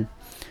kaluwasan.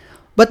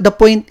 But the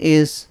point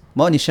is,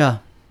 mao ni siya.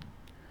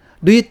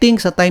 Do you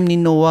think sa time ni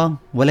Noah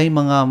walay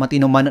mga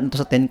matinumanon to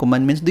sa 10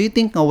 Commandments? Do you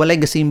think nga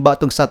walay gasimba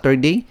tong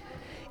Saturday?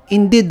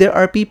 Indeed, there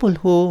are people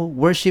who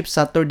worship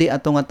Saturday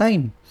ato nga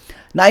time.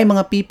 Naay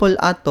mga people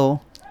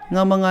ato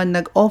nga mga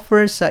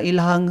nag-offer sa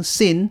ilang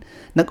sin,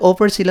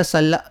 nag-offer sila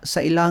sa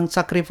ilang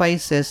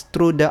sacrifices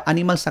through the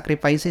animal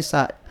sacrifices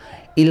sa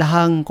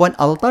ilang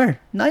altar.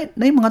 Naay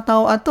mga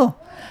tao ato.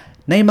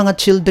 Naay mga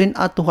children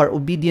ato who are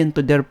obedient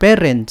to their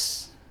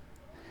parents.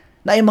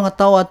 Naay mga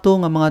tao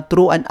ato nga mga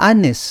true and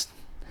honest.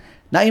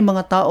 Naay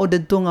mga tao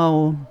didto nga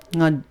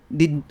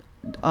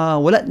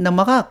wala na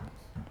makak.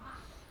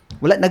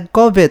 Wala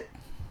nag-covet.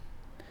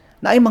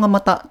 Naay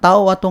mga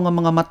tao ato nga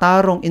mga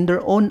matarong in their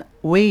own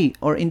way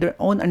or in their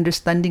own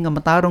understanding nga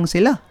matarong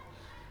sila.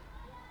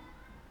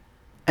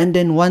 And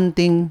then one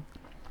thing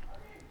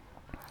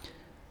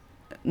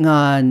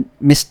nga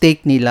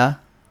mistake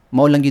nila,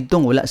 mao lang gid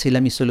tong wala sila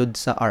misulod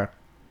sa ark.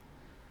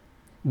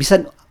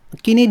 Bisan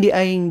kini di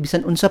ay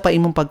bisan unsa pa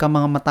imong pagka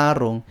mga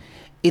matarong,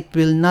 it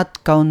will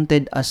not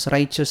counted as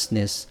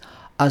righteousness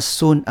as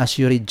soon as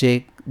you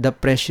reject the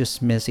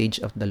precious message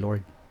of the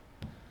Lord.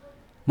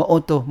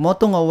 Mao to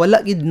nga wala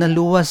gid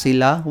naluwa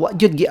sila, wa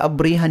gyud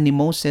giabrihan ni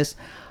Moses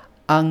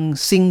ang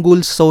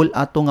single soul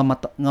ato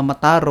nga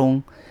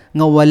matarong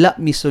nga wala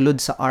misulod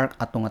sa ark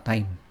ato nga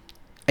time.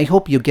 I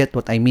hope you get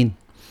what I mean.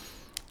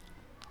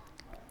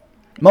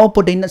 Mao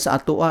po din na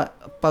sa ato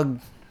pag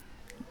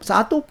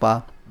sa ato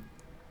pa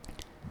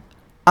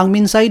ang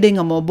minsay day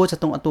nga moabot sa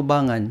atong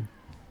atubangan,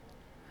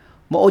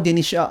 mao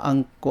din siya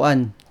ang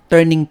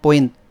turning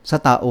point sa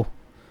tao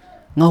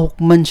nga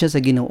hukman siya sa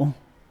Ginoo.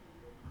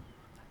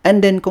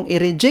 And then kung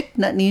i-reject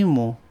na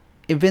nimo,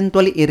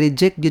 eventually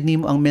i-reject gyud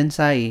nimo ang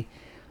mensahe,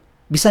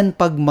 bisan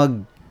pag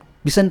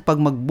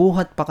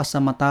magbuhat pa ka sa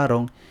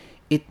matarong,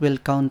 it will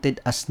counted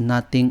as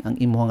nothing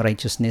ang imong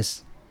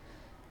righteousness.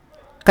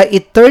 Kay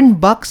i-turn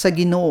back sa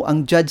Ginoo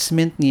ang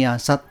judgment niya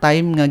sa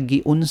time nga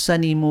giunsa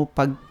nimo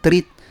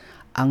pag-treat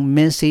ang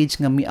message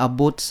nga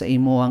miabot sa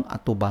imong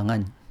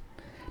atubangan.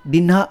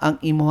 Dinha ang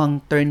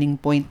imong turning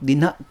point,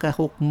 dinha ka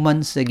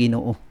hukman sa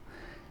Ginoo.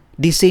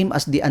 The same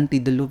as the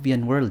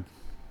antediluvian world.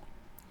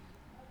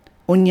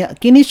 Unya,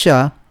 kini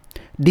siya,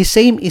 the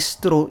same is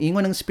true,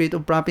 ingon ng Spirit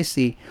of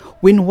Prophecy,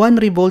 when one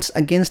revolts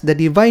against the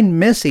divine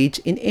message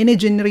in any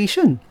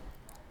generation.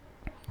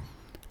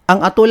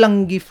 Ang ato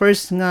lang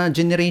first nga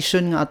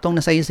generation nga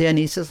atong nasaysayan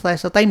ni sa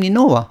time ni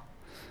Noah.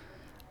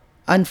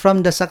 And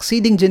from the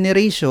succeeding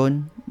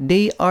generation,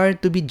 they are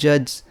to be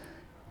judged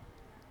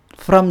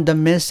from the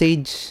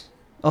message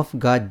of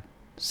God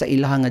sa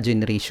ilang nga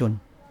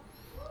generation.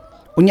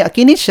 Unya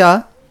kini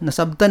siya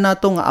nasabtan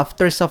nato nga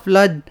after sa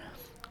flood,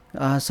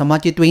 sa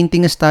Matthew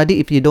 20 nga study,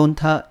 if you don't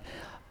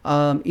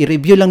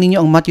i-review lang ninyo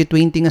ang Matthew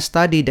 20 nga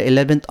study, the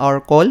 11th hour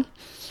call.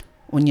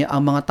 Unya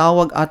ang mga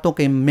tawag ato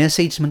kay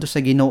message man to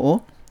sa Ginoo.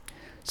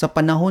 Sa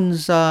panahon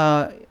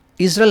sa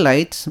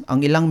Israelites,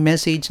 ang ilang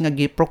message nga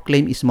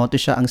gi-proclaim is mo to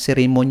siya ang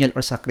ceremonial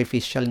or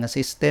sacrificial nga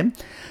system.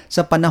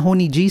 Sa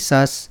panahon ni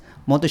Jesus,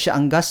 mo to siya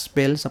ang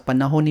gospel. Sa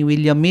panahon ni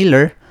William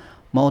Miller,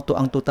 mo to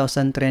ang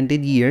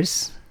 2,300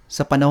 years.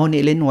 Sa panahon ni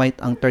Ellen White,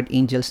 ang third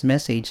angel's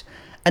message.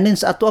 And then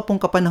sa ato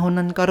apong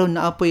kapanahonan karon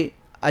na apoy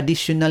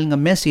additional nga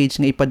message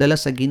nga ipadala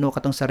sa Ginoo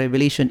katong sa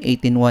Revelation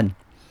 18:1.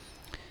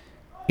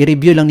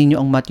 I-review lang ninyo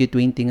ang Matthew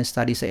 20 nga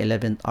study sa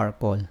 11th hour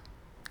call.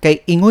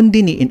 Kay ingon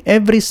din ni in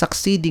every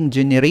succeeding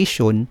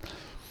generation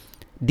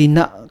di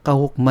na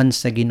kahukman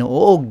sa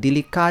Ginoo og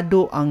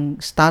delikado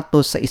ang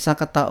status sa isa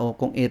ka tawo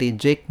kung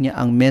i-reject niya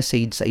ang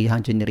message sa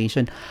iyang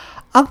generation.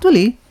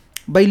 Actually,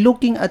 by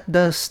looking at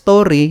the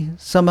story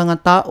sa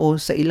mga tao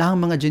sa ilang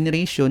mga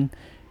generation,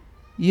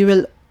 you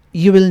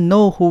will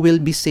know who will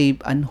be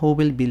saved and who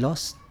will be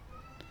lost.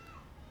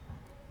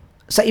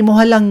 Sa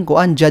imuha lang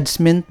kuan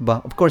judgment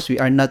ba? Of course, we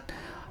are not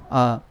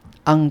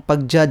ang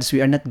pag-judge,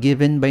 we are not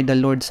given by the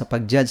Lord sa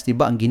pag-judge, di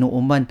ba? Ang Ginoo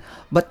man.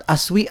 But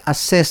as we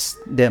assess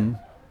them,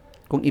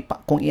 kung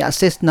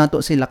i-assess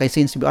nato sila, kay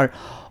since we are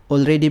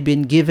already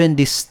been given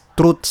this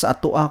truth sa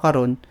atoa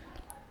karon,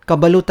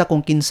 kabaluta kung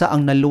kinsa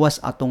ang naluwas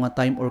ato nga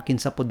time or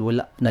kinsa pod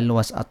wala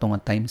naluwas ato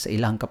nga time sa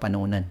ilang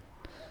kapanahonan.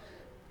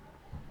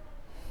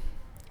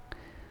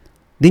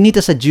 Dinito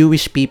sa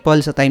Jewish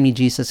people sa time ni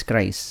Jesus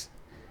Christ,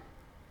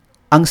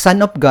 ang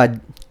Son of God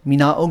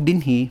minaog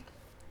dinhi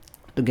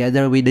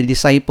together with the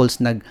disciples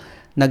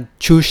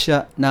nag-choose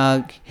siya,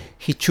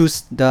 he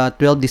chose the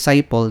 12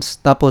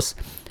 disciples. Tapos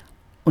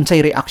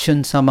unsay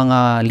reaction sa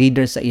mga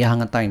leaders sa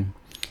iyang time.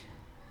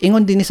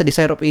 Ingon din sa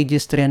Desire of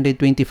Ages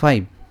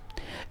 325.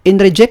 In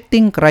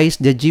rejecting Christ,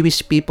 the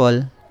Jewish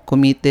people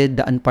committed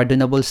the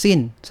unpardonable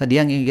sin. Sa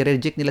diyang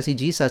i-reject nila si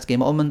Jesus, kay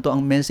mao man to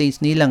ang message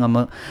nila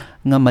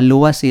nga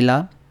maluwas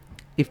sila.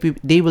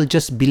 They will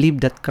just believe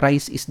that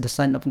Christ is the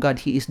Son of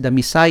God, He is the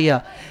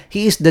Messiah,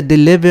 He is the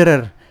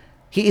deliverer,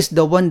 He is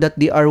the one that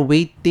they are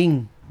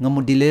waiting nga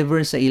mo deliver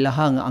sa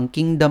ilaha, nga ang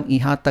kingdom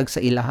ihatag sa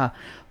ilaha.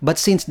 But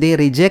since they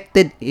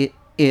rejected it,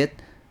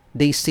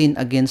 they sin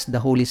against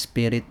the Holy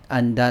Spirit,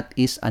 and that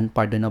is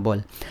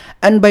unpardonable.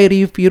 And by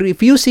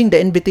refusing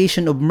the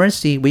invitation of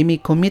mercy, we may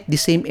commit the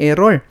same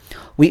error.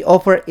 We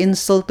offer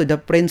insult to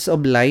the Prince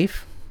of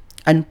Life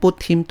and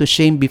put him to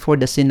shame before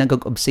the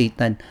synagogue of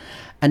Satan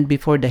and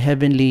before the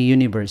heavenly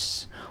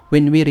universe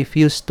when we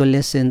refuse to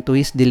listen to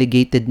his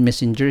delegated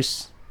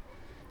messengers.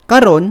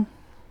 Karon,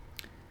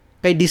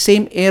 kay the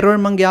same error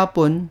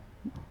mangyapon,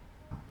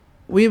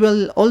 we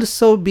will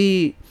also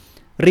be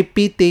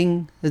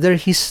repeating their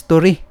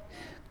history.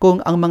 Kung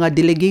ang mga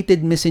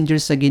delegated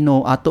messengers sa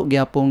Ginoo ato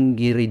gyapong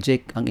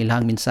gi-reject ang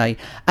ilang mensahe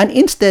and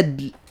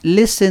instead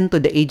listen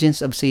to the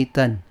agents of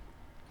Satan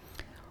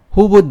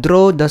who would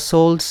draw the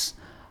souls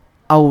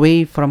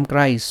away from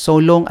Christ. So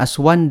long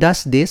as one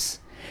does this,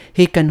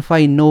 he can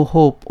find no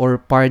hope or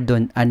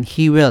pardon, and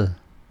he will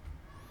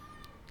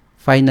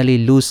finally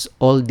lose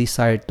all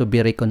desire to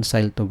be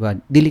reconciled to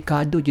God.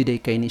 Delikado jud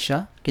kay ni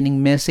siya kining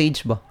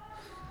message ba?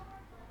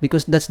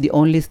 Because that's the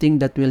only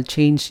thing that will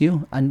change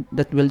you and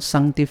that will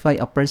sanctify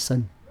a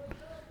person.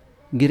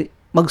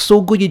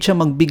 Magsugo jud siya,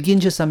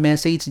 magbigin siya sa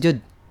message jud.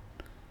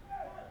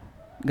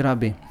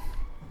 Grabe.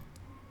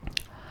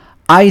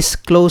 Eyes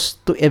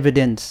closed to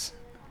evidence.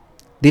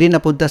 Dili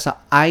na punta sa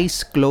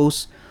eyes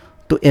closed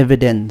to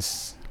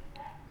evidence.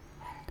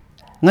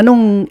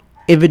 Nganong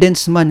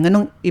evidence man,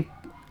 nganong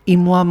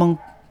imo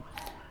mang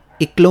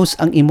i-close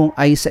ang imong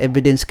eyes sa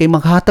evidence kay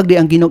maghatag di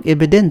ang Ginoo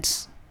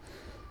evidence.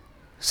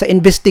 Sa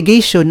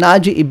investigation naa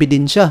di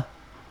ebidensya.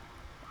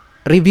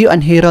 Review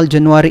and Herald,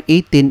 January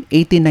 18,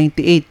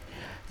 1898.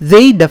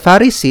 They, the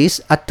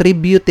Pharisees,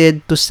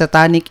 attributed to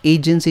satanic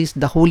agencies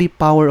the holy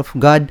power of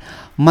God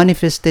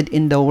manifested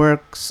in the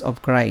works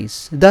of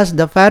Christ. Thus,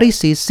 the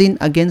Pharisees sinned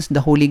against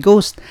the Holy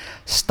Ghost.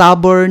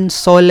 Stubborn,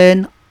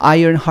 sullen,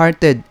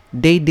 iron-hearted,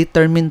 they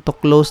determined to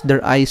close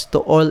their eyes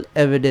to all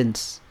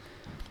evidence.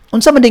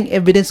 Unsa man ding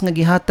evidence nga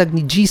gihatag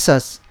ni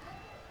Jesus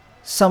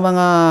sa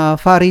mga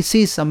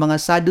Pharisees, sa mga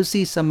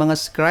Sadducees, sa mga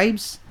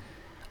scribes?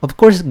 Of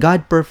course,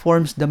 God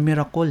performs the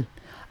miracle.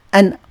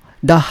 And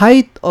the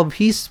height of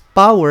His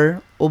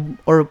power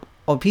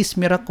of His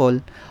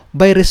miracle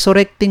by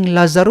resurrecting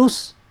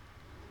Lazarus.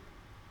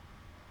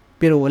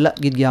 Pero wala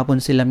gid gyapon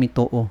sila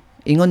mituo.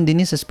 Ingon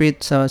din sa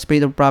spirit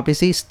of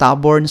prophecy,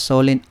 stubborn,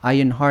 sullen,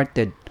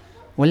 iron-hearted.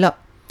 Wala.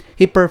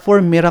 He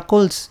performed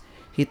miracles.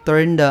 He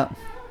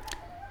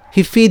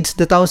feeds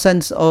the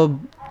thousands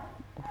of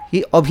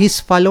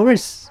his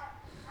followers.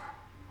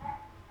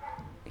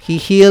 He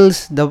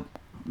heals the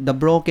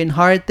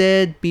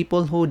broken-hearted,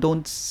 people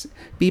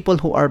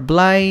who are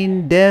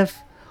blind,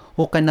 deaf,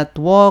 who cannot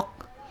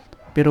walk,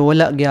 pero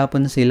wala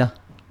gyapon sila.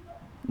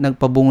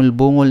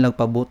 Nagpabungol-bungol,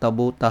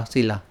 nagpabuta-buta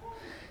sila.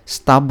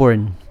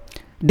 stubborn.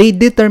 They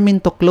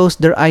determined to close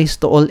their eyes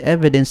to all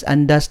evidence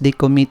and thus they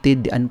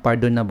committed the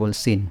unpardonable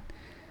sin.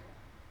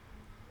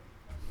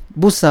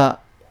 Busa,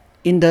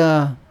 in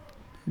the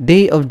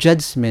day of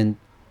judgment,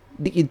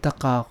 di kita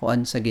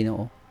kakuan sa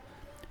Ginoo.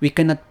 We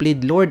cannot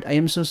plead, Lord, I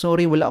am so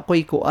sorry, wala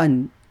ako'y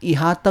kuan.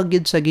 Ihatag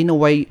yun sa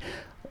Ginoo, why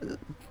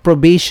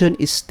probation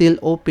is still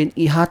open.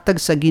 Ihatag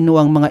sa Ginoo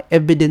ang mga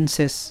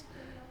evidences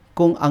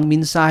kung ang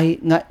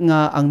mensahe nga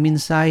ang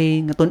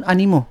mensahe nga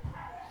tun-ani mo.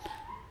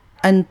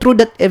 And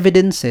through that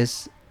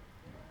evidences,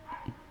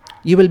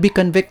 you will be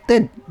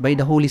convicted by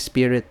the Holy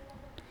Spirit.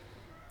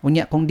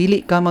 Unya, kung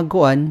dili ka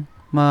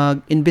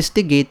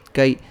mag-investigate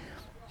kay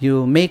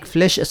you make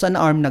flesh as an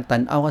arm,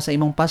 nagtan-aw ka sa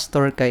imong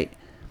pastor kay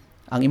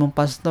ang imong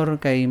pastor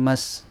kay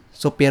mas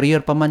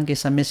superior pa man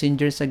kaysa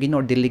messenger sa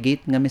Ginoo,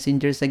 delegate nga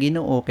messenger sa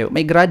Ginoo, kay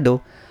may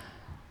grado,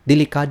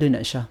 delikado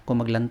na siya kung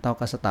maglantaw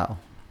ka sa tao.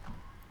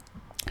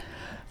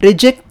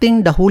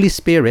 Rejecting the Holy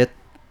Spirit,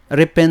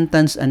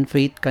 repentance and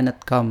faith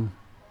cannot come.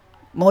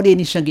 Mao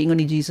din siya giingon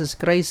ni Jesus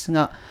Christ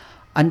nga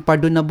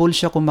unpardonable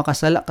siya kung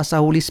makasala ka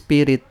sa Holy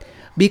Spirit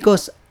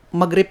because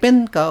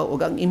magrepent ka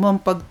ug ang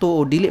imong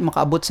pagtuo dili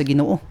makaabot sa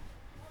Ginoo.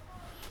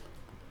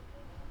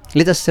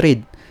 Let us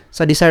read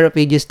sa Desire of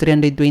Ages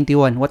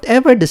 321.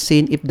 Whatever the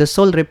sin, if the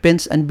soul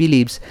repents and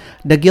believes,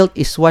 the guilt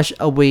is washed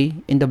away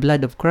in the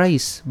blood of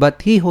Christ.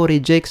 But he who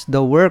rejects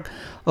the work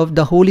of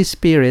the Holy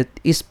Spirit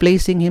is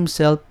placing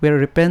himself where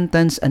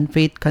repentance and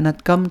faith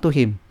cannot come to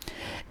him.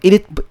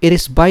 It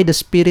is by the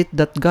Spirit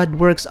that God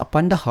works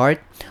upon the heart.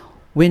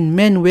 When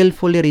men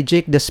willfully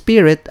reject the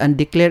Spirit and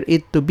declare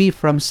it to be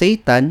from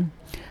Satan,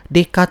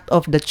 they cut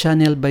off the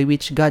channel by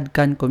which God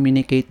can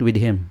communicate with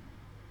them.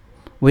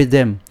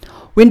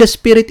 When the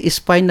Spirit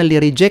is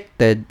finally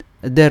rejected,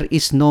 there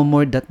is no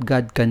more that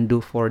God can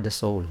do for the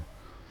soul.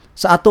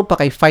 Sa ato pa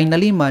kay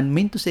finally man,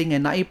 mean to say nga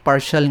naay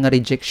partial nga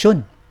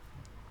rejection.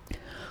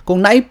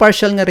 Kung naay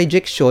partial nga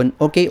rejection,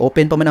 okay,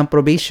 open pa man ang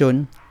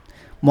probation,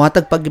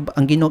 muhatag pag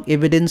ang Ginoo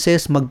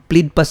evidences,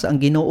 magplead pa sa ang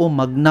Ginoo,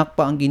 magnak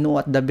pa ang Ginoo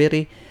at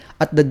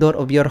the door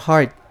of your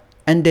heart.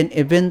 And then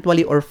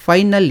eventually or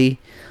finally,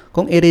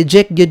 kung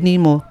i-reject yun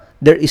nimo,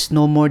 there is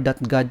no more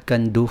that God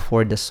can do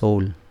for the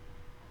soul.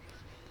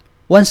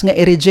 Once nga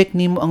i-reject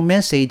nimo ang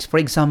message, for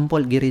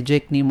example,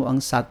 gi-reject nimo ang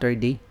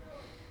Saturday,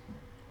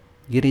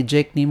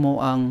 gi-reject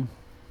nimo ang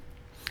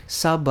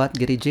Sabbath,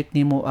 gi-reject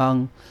nimo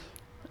ang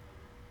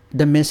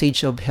the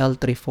message of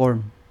health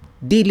reform,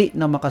 dili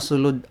na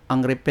makasulod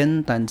ang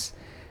repentance.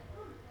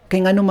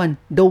 Kay nga naman,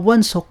 the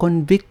ones who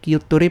convict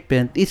you to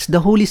repent, it's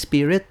the Holy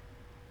Spirit.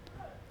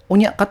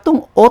 Unya,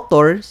 katong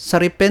author sa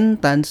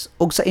repentance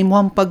o sa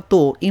imuhang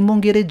pagtuo,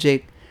 imong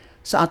gi-reject,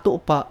 sa ato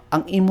pa,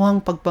 ang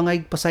imuhang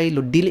pagpangayg pasaylo,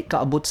 dili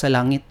kaabot sa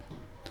langit.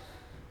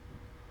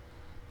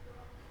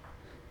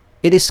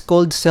 It is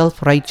called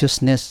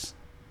self-righteousness.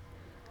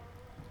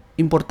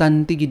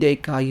 Importante gid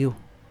ay kayo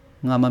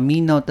nga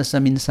maminaw ta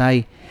sa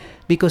mensahe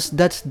because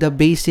that's the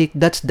basic,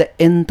 that's the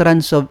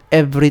entrance of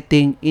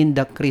everything in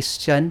the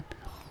Christian,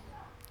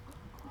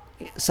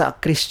 sa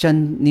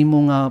Christian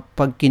nimo nga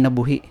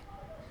pagkinabuhi.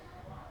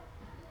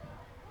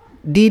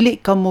 Dili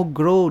ka mo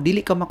grow,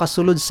 dili ka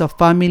makasulod sa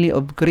family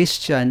of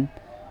Christian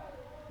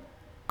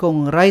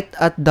kung right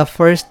at the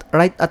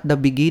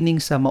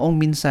beginning sa maong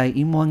minsay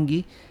imuhang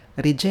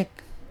gi-reject.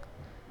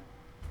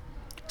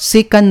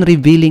 Second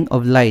revealing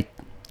of light.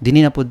 Dini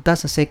na pud ta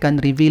sa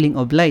second revealing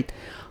of light.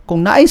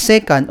 Kung naay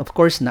second, of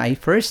course naay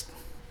first.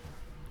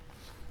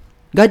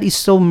 God is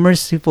so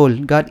merciful.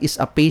 God is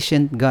a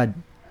patient God.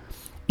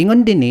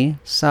 Ingon din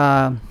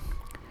sa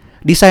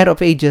Desire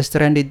of Ages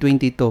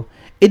 322.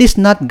 It is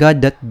not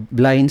God that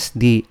blinds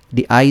the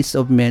eyes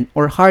of men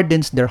or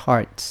hardens their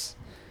hearts.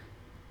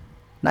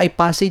 Naay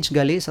passage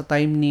gali sa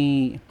time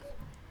ni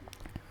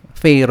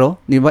Pharaoh,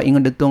 di ba?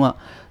 Ingon dito nga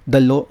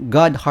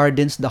God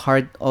hardens the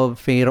heart of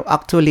Pharaoh.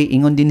 Actually,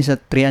 ingon din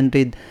sa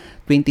 322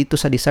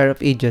 sa Desire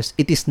of Ages,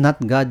 it is not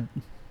God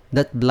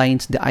that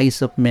blinds the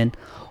eyes of men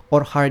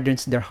or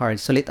hardens their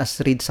hearts. So let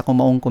us read sa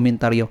kumaong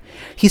komentaryo.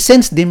 He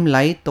sends them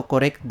light to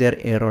correct their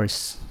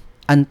errors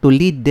and to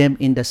lead them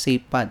in the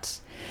safe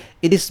paths.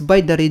 It is by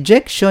the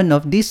rejection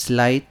of this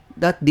light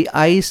that the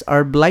eyes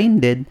are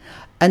blinded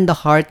and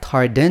the heart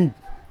hardened.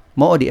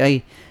 Mao di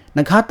ay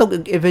naghatog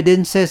og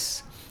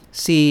evidences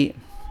si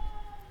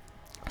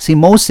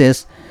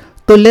Moses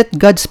to let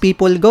God's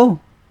people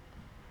go.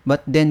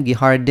 But then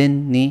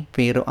giharden ni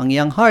Pharaoh ang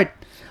iyang heart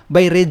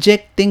by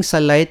rejecting sa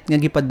light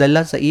nga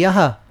gipadala sa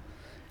iyaha.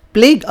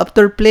 Plague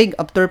after plague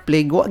after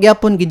plague, wa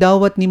gyapon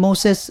gidawat ni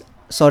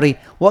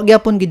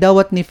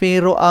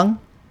Pharaoh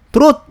ang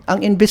truth,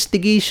 ang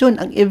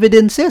investigation, ang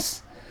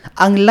evidences,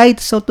 ang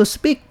light, so to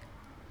speak.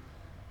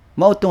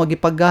 Mao to nga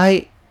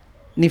gipagahi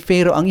ni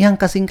Pharaoh ang iyang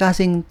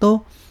kasing-kasing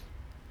to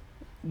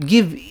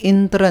give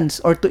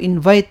entrance or to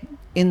invite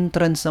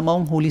entrance sa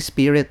maong Holy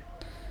Spirit.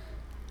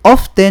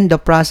 Often the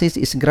process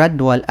is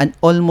gradual and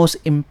almost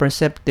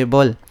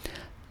imperceptible.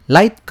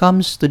 Light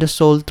comes to the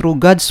soul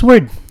through God's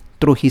word,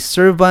 through His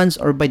servants,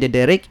 or by the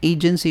direct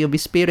agency of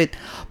His Spirit.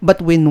 But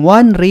when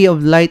one ray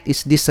of light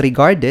is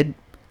disregarded,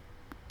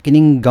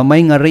 kining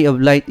gamay nga ray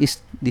of light is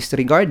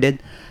disregarded,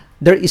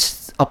 there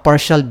is a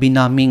partial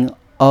benumbing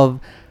of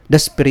the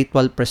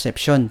spiritual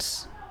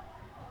perceptions.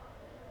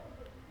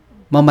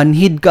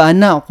 Mamanhid ka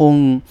ana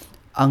kung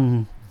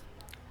ang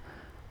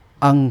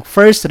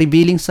first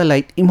revealing sa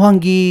light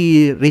imong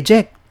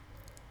gi-reject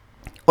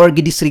or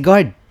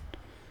gi-disregard.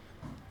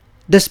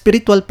 The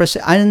spiritual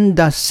and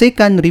the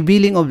second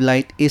revealing of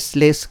light is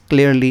less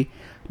clearly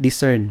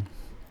discerned.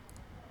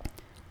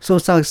 So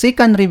sa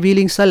second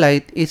revealing sa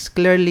light is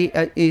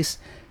less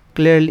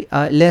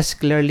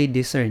clearly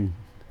discerned.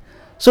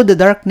 So the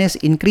darkness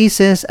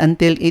increases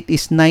until it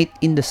is night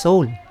in the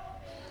soul.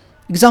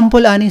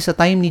 Example ani sa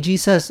time ni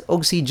Jesus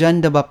og si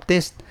John the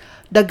Baptist.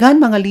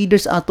 Daghan mga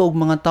leaders ato og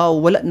mga tao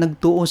wala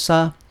nagtuo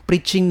sa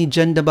preaching ni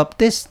John the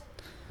Baptist.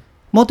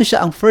 Mo to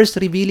siya ang first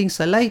revealing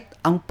sa light,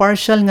 ang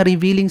partial nga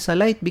revealing sa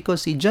light,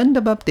 because si John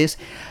the Baptist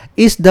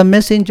is the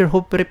messenger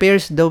who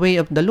prepares the way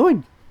of the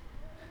Lord.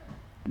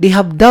 They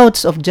have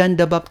doubts of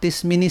John the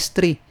Baptist's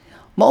ministry.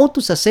 Mao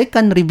to sa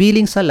second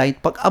revealing sa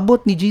light, pag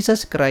abot ni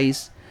Jesus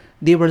Christ,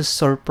 they were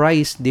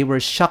surprised, they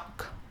were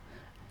shocked.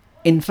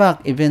 In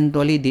fact,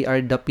 eventually, they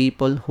are the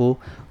people who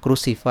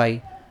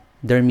crucify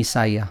their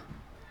Messiah.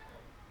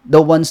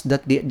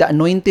 The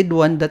anointed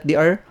one that they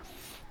are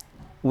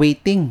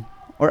waiting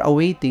or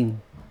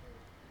awaiting.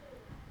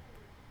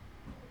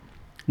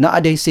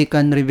 Naaday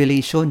second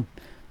revelation.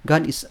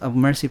 God is a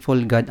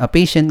merciful God, a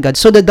patient God.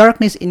 So the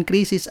darkness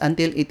increases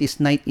until it is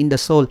night in the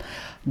soul.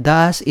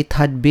 Thus it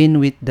had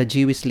been with the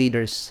Jewish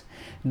leaders.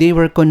 They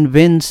were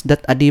convinced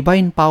that a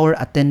divine power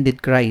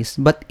attended Christ,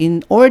 but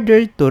in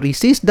order to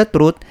resist the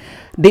truth,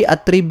 they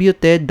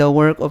attributed the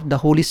work of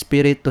the Holy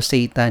Spirit to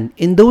Satan.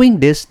 In doing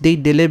this, they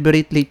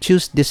deliberately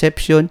chose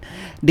deception.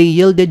 They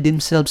yielded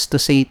themselves to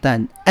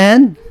Satan,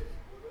 and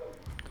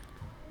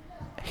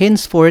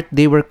henceforth,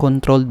 they were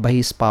controlled by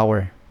his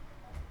power.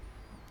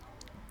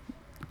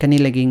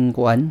 Kanilaging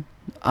kuan,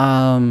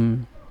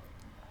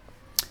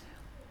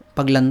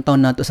 paglantaw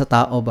nato sa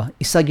tao ba,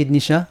 isagid ni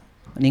siya,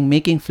 ning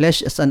making flesh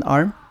as an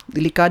arm,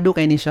 delikado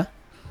kay ni siya.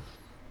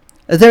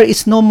 There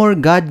is no more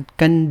God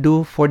can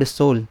do for the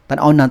soul.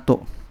 Tanaw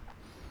nato.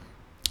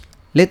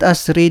 Let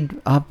us read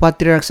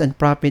Patriarchs and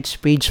Prophets,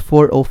 page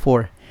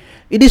 404.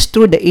 It is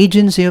through the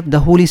agency of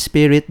the Holy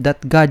Spirit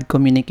that God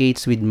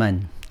communicates with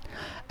man.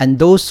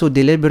 And those who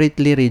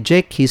deliberately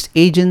reject his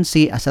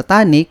agency as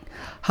satanic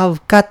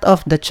have cut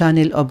off the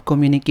channel of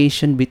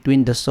communication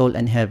between the soul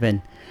and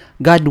heaven.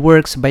 God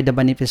works by the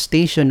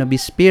manifestation of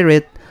his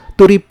Spirit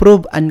to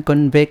reprove and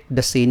convict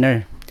the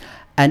sinner.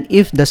 And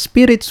if the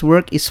Spirit's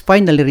work is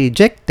finally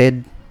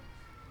rejected,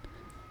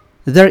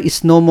 there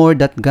is no more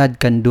that God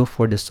can do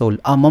for the soul.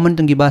 Maman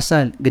itong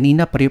gibasa,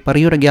 ganina,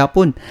 pariyo-pariyo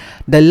ragyapon.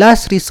 The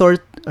last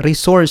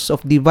resource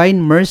of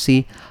divine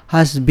mercy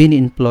has been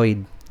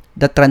employed.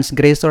 The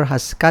transgressor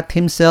has cut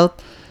himself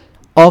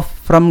off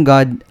from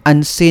God,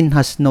 and sin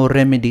has no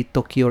remedy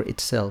to cure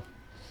itself.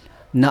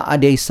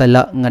 Naaday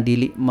sala nga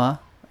dili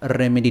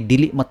remedy,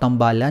 dili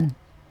matambalan.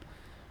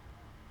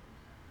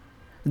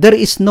 There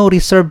is no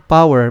reserved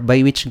power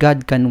by which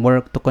God can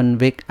work to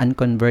convict and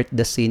convert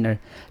the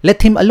sinner.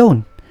 Let him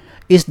alone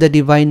is the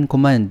divine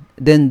command.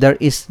 Then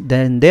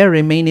there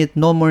remaineth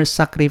no more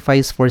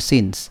sacrifice for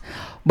sins,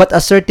 but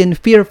a certain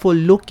fearful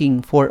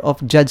looking for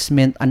of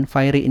judgment and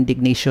fiery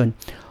indignation,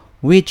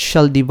 which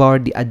shall devour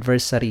the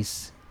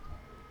adversaries.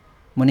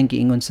 Muning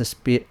giingon sa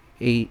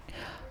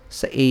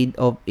aid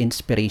of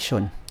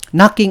inspiration.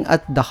 Knocking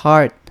at the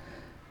heart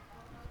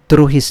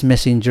through his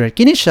messenger.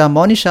 Kini siya,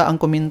 mao ni siya ang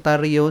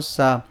komentaryo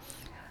sa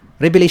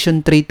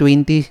Revelation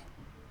 3:20.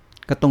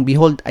 Katong,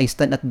 behold, I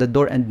stand at the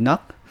door and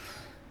knock.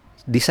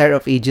 Desire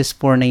of Ages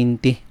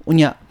 4:90.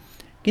 Unya,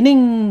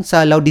 kining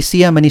sa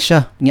Laodicea man ni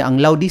siya. Nga ang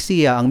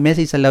Laodicea, ang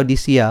message sa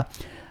Laodicea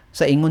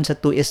sa ingon sa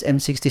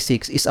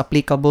 2SM66 is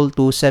applicable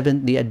to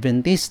Seventh-day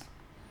Adventist.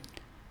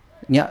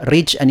 Nga,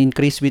 rich and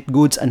increase with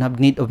goods and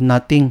have need of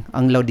nothing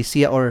ang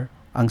Laodicea or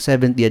ang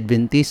Seventh-day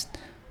Adventist.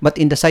 But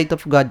in the sight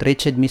of God,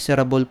 wretched,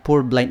 miserable,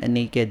 poor, blind, and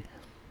naked.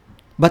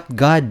 But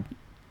God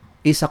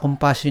is a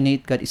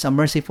compassionate God, is a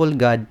merciful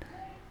God.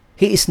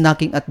 He is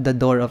knocking at the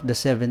door of the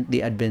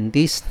Seventh-day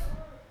Adventist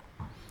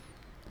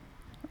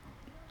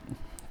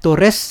to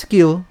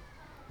rescue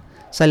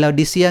sa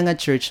Laodicea nga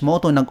church.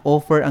 Mo to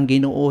nag-offer ang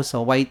Ginoo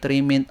sa white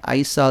raiment,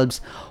 eye salves,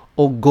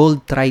 o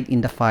gold tried in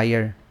the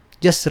fire.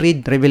 Just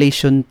read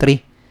Revelation 3,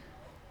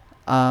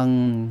 ang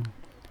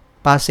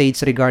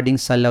passage regarding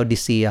sa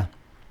Laodicea.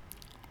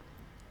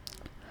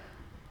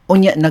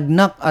 Unya,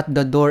 nag-knock at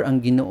the door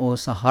ang Ginoo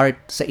sa heart,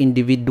 sa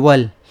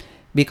individual,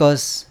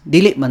 because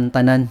dili man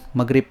tanan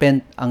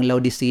magrepent ang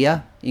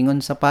Laodicea. Ingon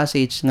sa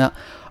passage nga,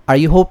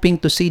 are you hoping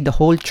to see the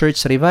whole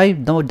church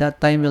revived? No, that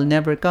time will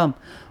never come.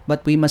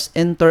 But we must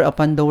enter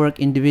upon the work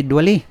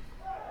individually.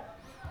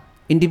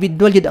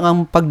 Individual yun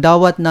ang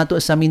pagdawat nato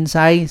sa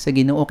minsay sa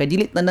Ginoo. Kay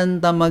dili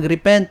tanan ta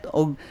magrepent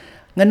o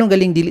nganong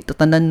galing dili ta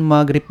tanan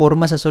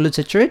magreforma sa sulod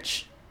sa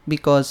church,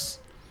 because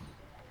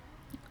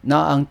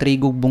na ang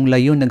trigog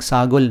bunglayon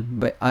nagsagol.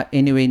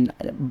 Anyway,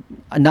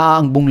 na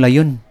ang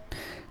bunglayon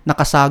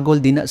nakasagol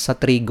din sa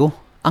trigo.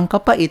 Ang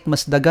kapait,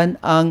 mas dagan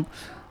ang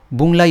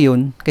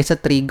bunglayon kaysa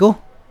trigo.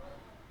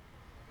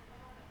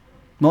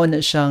 Mao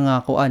na siya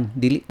nga kuan,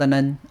 dili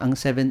tanan ang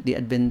Seventh-day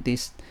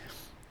Adventist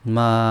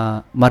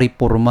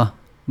mariporma.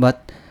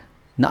 But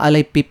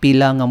naalay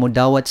pipila nga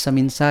modawat sa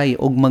mensahe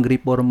og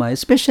magreporma,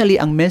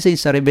 especially ang message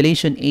sa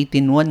Revelation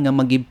 18:1 nga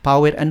mag-give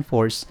power and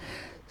force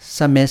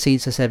sa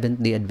message sa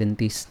Seventh-day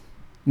Adventist.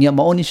 Nya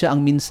mao ni siya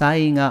ang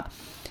mensahe nga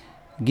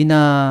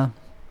gina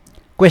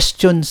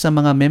question sa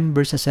mga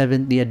members sa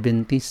Seventh-day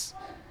Adventist,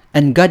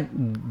 and God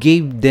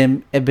gave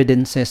them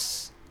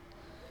evidences.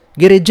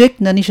 Gireject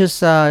na ni siya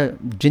sa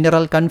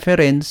General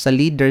Conference sa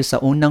leaders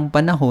sa unang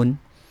panahon.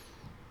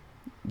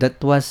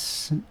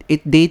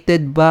 It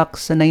dated back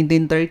sa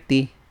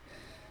 1930.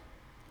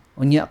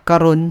 Unya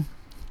karon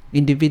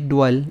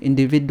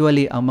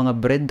individually ang mga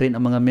brethren,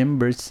 ang mga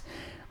members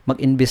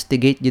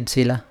mag-investigate gid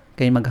sila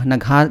kay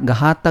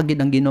naghahatag gid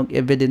ang Ginoo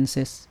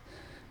evidences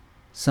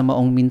sa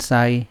maong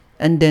mensahe,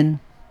 and then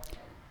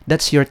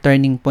that's your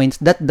turning points.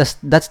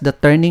 That's the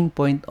turning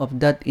point of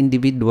that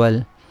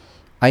individual.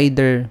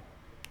 Either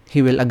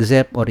he will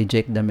accept or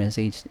reject the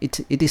message.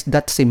 It is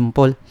that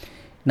simple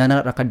na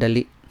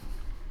nakakadali.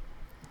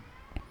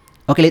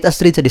 Okay, let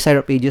us read sa Desire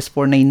of Ages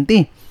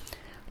 490.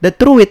 The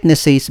true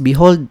witness says,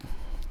 "Behold,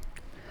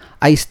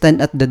 I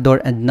stand at the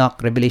door and knock."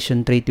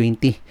 Revelation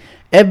 3:20.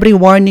 Every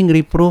warning,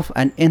 reproof,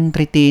 and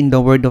entreaty in the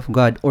word of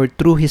God or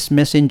through his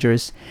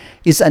messengers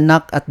is a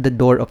knock at the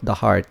door of the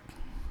heart.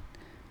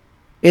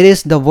 It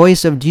is the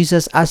voice of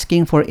Jesus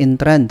asking for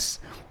entrance.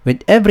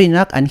 With every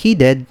knock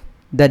unheeded,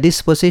 the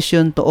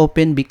disposition to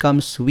open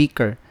becomes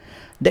weaker.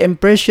 The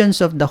impressions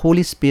of the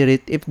Holy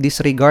Spirit, if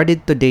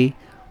disregarded today,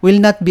 will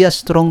not be as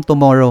strong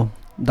tomorrow.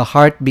 The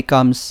heart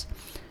becomes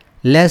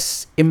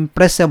less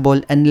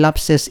impressible and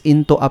lapses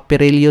into a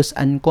perilous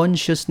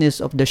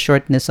unconsciousness of the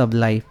shortness of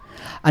life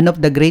and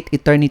of the great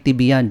eternity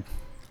beyond.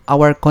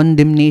 Our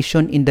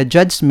condemnation in the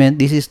judgment,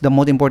 this is the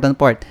most important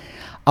part,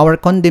 our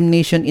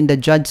condemnation in the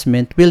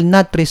judgment will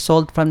not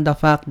result from the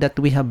fact that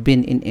we have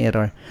been in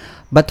error,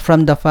 but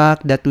from the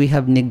fact that we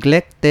have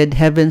neglected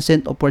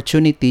heaven-sent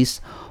opportunities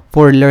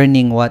for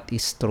learning what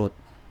is truth.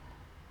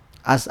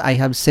 As I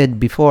have said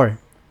before,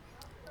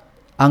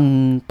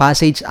 ang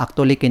passage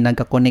actually kay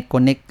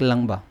nagka-connect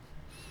lang ba?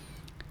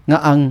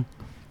 Nga ang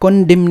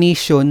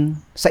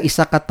condemnation sa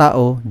isa ka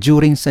tao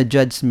during sa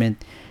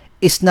judgment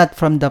is not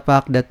from the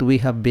fact that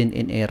we have been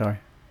in error,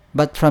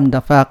 but from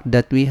the fact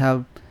that we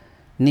have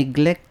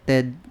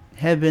neglected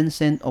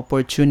heaven-sent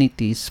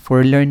opportunities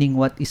for learning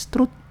what is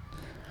truth.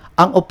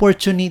 Ang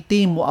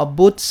opportunity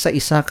moabot sa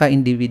isa ka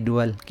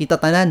individual. Kita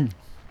tanan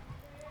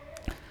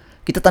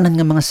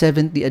nga mga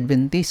Seventh-day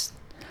Adventist.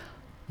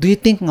 Do you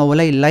think nga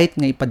walay light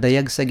nga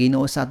ipadayag sa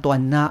Ginoo sa ato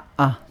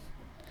naa?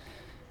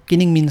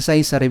 Kining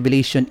minsay sa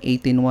Revelation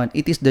 18:1.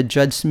 It is the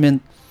judgment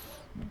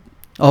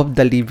of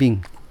the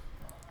living.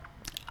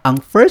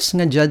 Ang first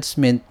nga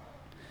judgment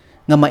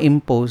nga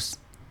ma-impose,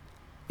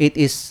 it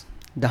is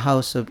the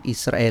house of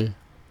Israel.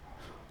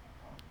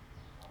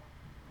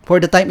 For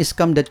the time is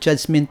come that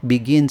judgment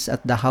begins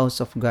at the house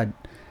of God.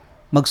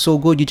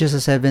 Magsugod yun siya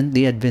sa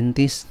Seventh-day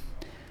Adventist.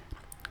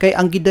 Kay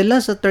ang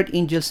gidala sa third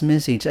angel's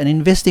message, an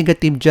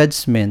investigative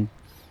judgment,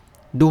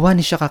 duha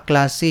ni siya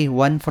kaklase,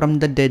 one from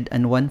the dead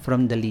and one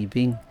from the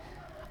living.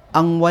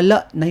 Ang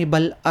wala na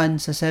hibalaan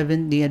sa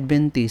Seventh-day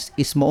Adventist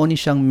is mao ni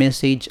siyang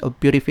message of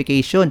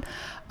purification,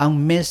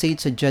 ang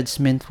message sa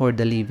judgment for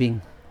the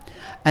living.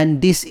 And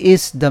this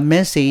is the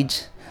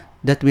message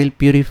that will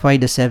purify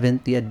the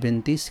Seventh-day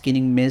Adventist,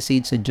 kining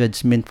message sa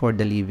judgment for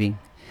the living.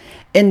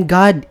 And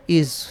God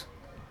is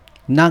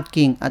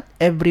knocking at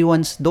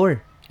everyone's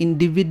door.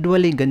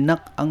 Individually,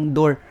 ganak ang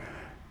door.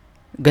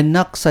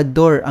 Ganak sa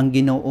door ang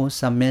Ginoo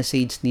sa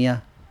message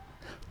niya.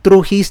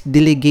 Through His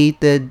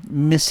delegated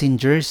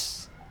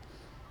messengers.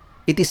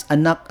 It is a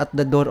knock at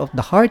the door of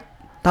the heart.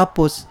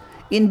 Tapos,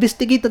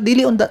 investigate at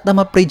dili on that na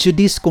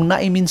ma-prejudice kung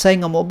naiminsay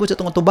nga moabot sa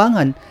itong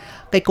atubangan.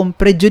 Kay kung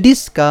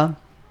prejudice ka,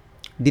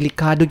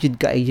 delikado jud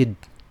ka ayud.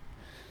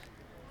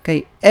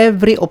 Kay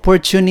every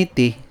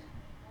opportunity,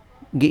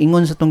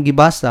 giingon sa itong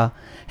gibasa,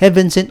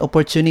 heaven-sent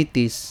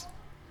opportunities,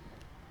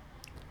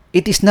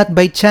 it is not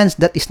by chance,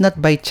 that is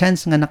not by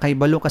chance nga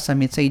nakaibalo ka sa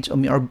message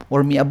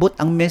or miabot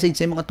ang message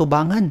sa mga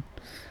tubangan.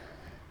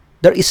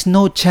 There is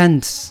no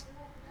chance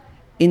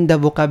in the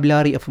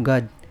vocabulary of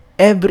God.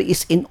 Every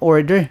is in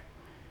order.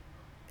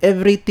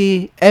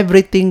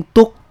 Everything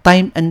took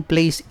time and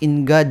place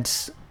in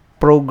God's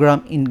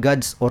program, in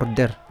God's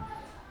order.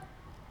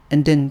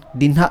 And then,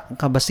 dinha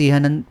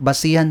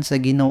basihan sa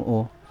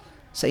Ginoo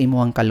sa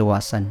imuhang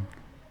kaluwasan.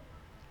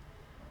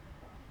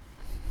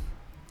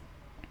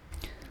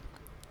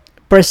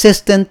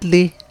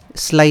 Persistently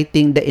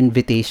slighting the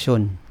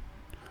invitation.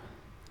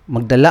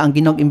 Magdala ang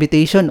Ginoong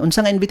invitation.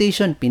 Unsa nga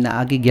invitation?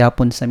 Pinaagi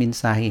gyapon sa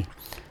mensahe.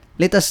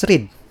 Let us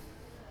read.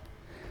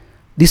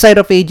 Desire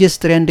of Ages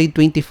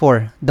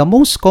 324. The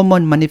most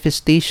common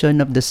manifestation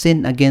of the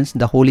sin against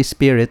the Holy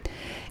Spirit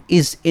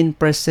is in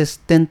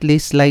persistently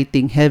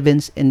slighting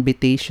heaven's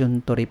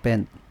invitation to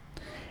repent.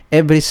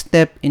 Every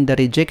step in the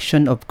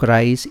rejection of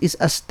Christ is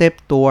a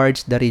step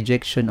towards the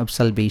rejection of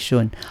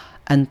salvation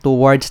and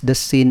towards the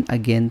sin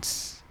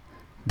against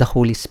the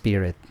Holy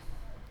Spirit.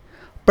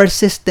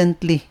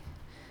 Persistently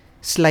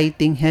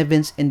slighting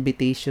heaven's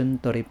invitation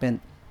to repent.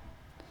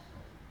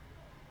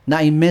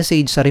 Na ay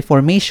message sa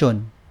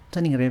Reformation.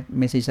 Saan yung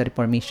message sa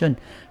Reformation?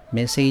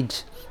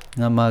 Message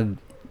nga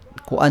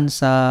magkuan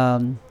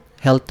sa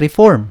health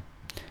reform.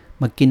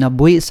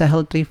 Magkinabuhi sa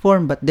health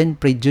reform, but then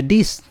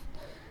prejudice.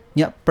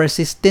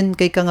 Persistent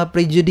kay ka nga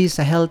prejudice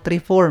sa health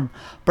reform.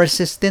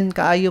 Persistent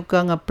kaayo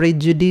ka nga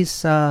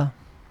prejudice sa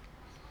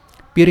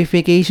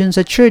purification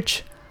sa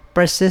church.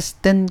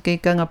 Persistent kay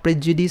ka nga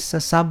prejudice sa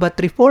Sabbath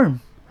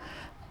reform.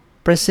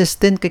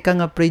 Persistent kay ka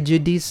nga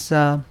prejudice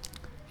sa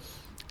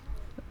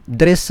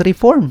dress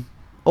reform.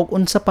 O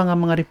unsa pa nga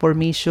mga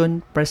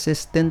reformation,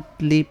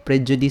 persistently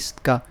prejudiced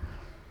ka.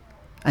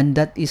 And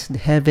that is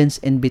heaven's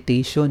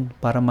invitation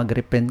para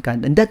magrepent ka.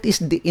 And that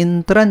is the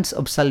entrance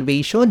of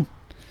salvation.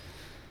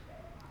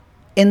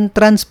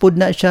 Entrance pod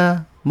na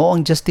siya, mao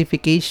ang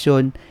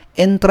justification.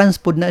 Entrance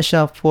pod na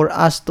siya for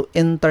us to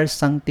enter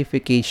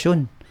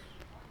sanctification.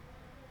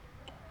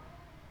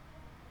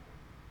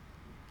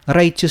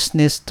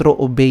 Righteousness through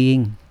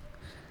obeying.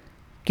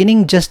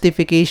 Kining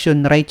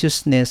justification,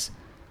 righteousness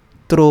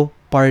through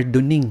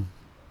pardoning.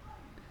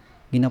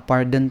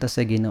 Ginapardon ta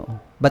sa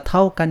Ginoo. But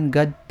how can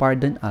God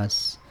pardon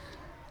us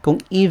kung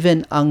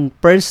even ang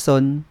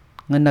person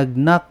nga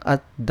nag-knock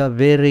at the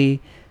very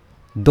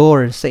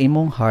door sa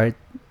imong heart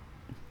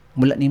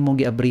mula nimo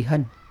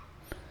giabrihan?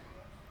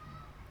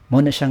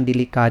 Mao na siyang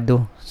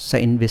delikado sa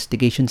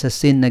investigation sa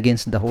sin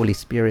against the Holy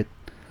Spirit.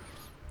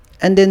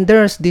 And then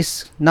there's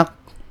this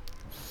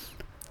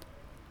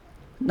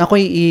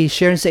ako'y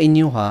i-share sa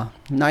inyo ha,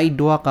 na ay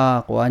duha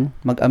ka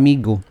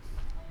mag-amigo.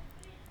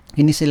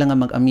 Hindi sila nga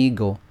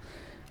mag-amigo.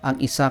 Ang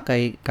isa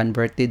kay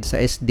converted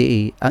sa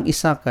SDA, ang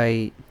isa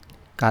kay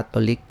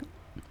Catholic.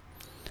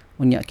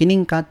 Unya,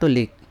 kining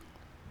Catholic,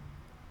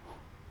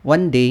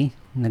 one day,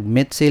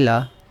 nag-meet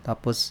sila,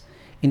 tapos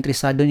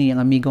interesado niya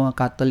ang amigo nga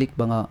Catholic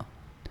ba nga,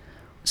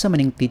 sa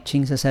maning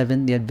teaching sa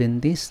Seventh-day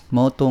Adventist,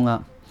 mao to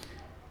nga,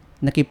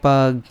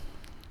 nakipag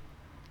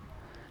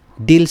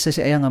deal sa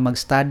siya nga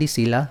mag-study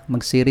sila,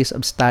 mag-series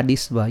of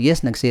studies ba?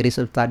 Yes, nag-series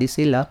of studies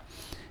sila,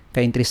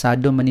 kay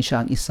interesado man ni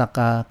siya ang isa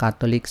ka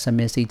Catholic sa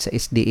message sa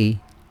SDA.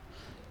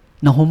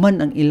 Nahuman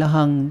ang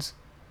ilahang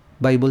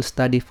Bible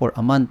study for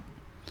a month.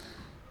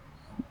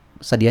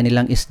 Sa diyan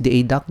nilang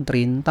SDA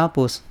doctrine,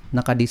 tapos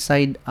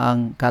naka-decide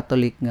ang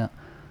Catholic nga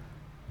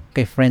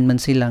kay friend man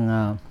sila nga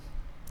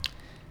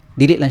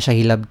dili lang siya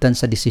hilabtan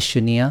sa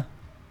desisyon niya.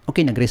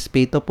 Okay,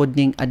 nagrespeto pod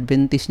ning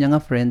Adventist niya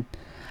nga friend,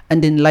 and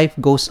then life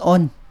goes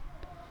on.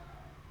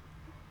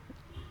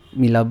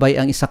 Milabay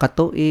ang isa ka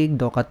tuig,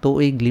 2 ka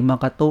tuig, 5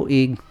 ka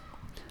tuig.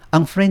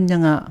 Ang friend niya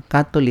nga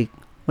Catholic,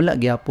 wala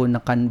gyapon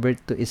na convert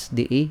to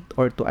SDA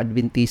or to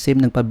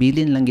Adventism,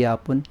 nagpabilin lang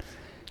gyapon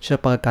siya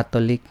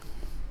pagka-Catholic.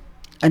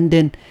 And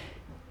then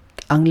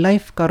ang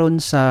life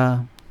karon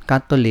sa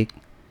Catholic,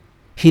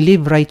 he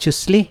live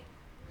righteously.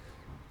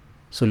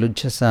 Sulod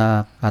siya sa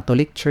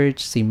Catholic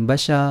Church, simba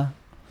siya,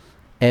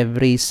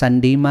 every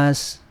Sunday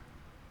Mass,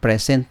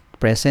 present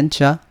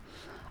siya.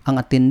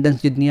 Ang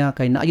attendance yun niya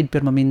kay naayod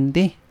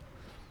permanente.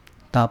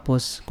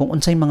 Tapos kung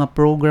unsay mga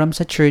program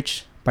sa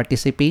church,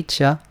 participate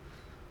siya.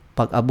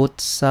 Pag-abot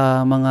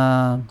sa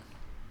mga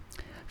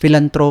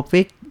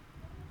philanthropic,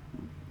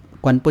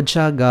 kwan pod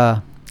siya,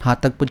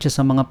 hatag pod siya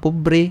sa mga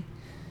pobre.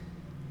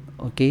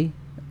 Okay?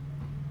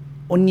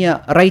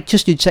 Unya,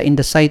 righteous yun siya in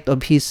the sight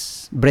of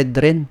his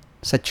brethren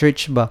sa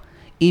church ba.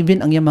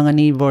 Even ang yung mga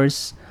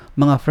neighbors,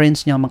 mga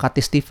friends niya,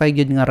 makatestify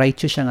yun nga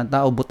righteous siya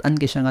nga tao, butan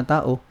kay siya nga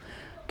tao.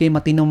 Kay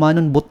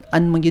matinumanon,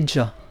 butan magyud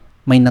siya.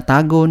 May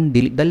natagon,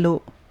 dili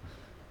dalo.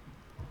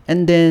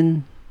 And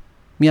then,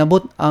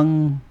 miabot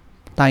ang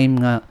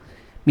time nga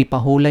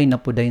mipahulay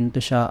na po dayon to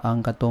siya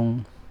ang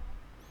katong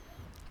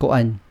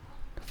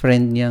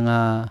friend niya nga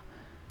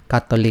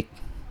Catholic.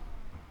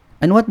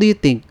 And what do you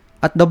think?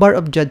 At the bar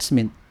of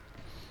judgment,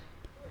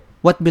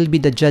 what will be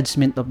the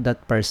judgment of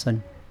that person?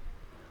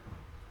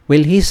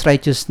 Will his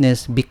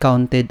righteousness be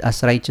counted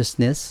as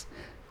righteousness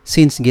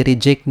since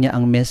gi-reject niya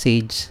ang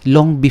message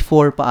long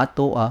before pa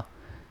ato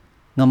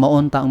nga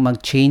maunta ang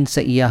mag-change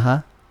sa iya ha?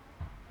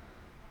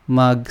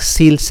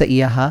 Mag-seal sa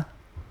iya ha?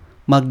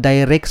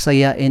 Mag-direct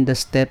saya in the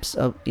steps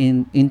of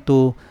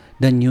into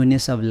the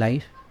newness of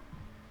life.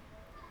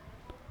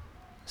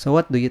 So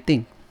what do you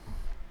think?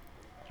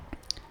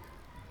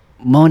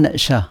 Mao na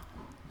siya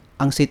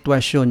ang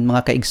sitwasyon,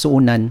 mga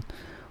kaigsuunan,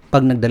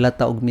 pag nagdala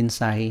ta og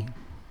mensahe.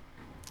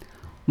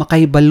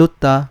 Makahibalot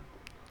ta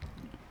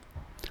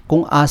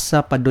kung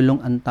asa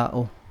padulong ang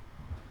tao.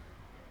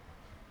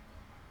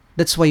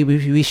 That's why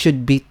we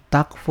should be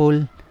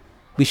tactful.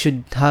 We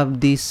should have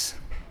this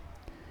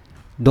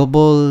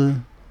double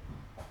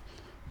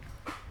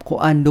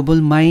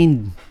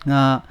mind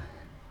nga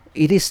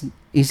is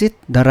it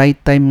the right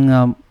time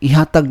nga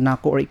ihatag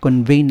nako or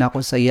i-convey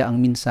nako sa iya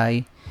ang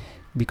mensahe,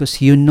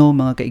 because you know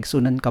mga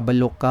kaigsunan,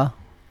 kabalo ka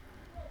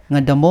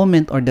nga the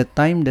moment or the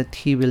time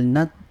that he will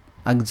not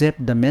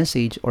accept the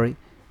message or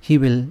he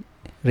will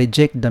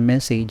reject the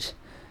message.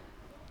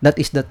 That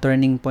is the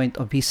turning point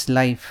of his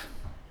life.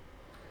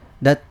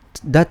 That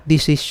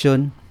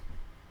decision,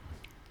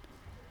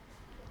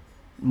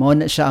 mo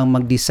na siya ang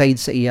mag-decide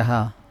sa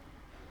iya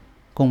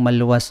kung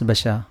maluwas ba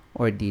siya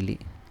or dili.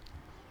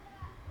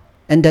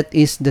 And that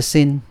is the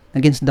sin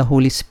against the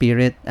Holy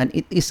Spirit, and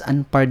it is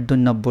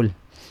unpardonable.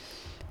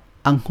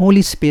 Ang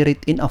Holy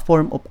Spirit in a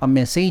form of a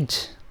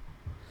message,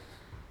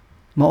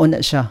 mauna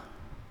siya.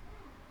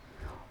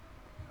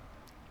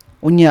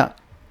 Unya,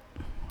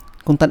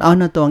 kung tanaw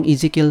na to ang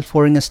Ezekiel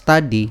 4 nga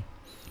study,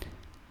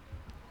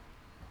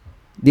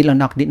 di na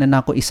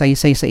nako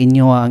isaysay sa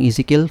inyo ang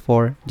Ezekiel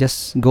 4.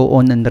 Just go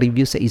on and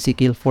review sa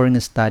Ezekiel 4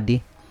 nga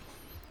study.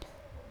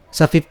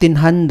 Sa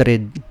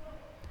 1500,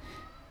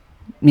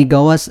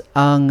 migawas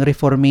ang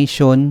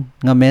Reformation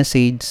nga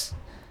message,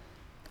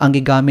 ang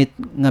gigamit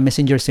nga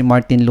messenger si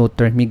Martin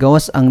Luther.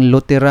 Migawas ang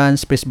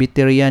Lutherans,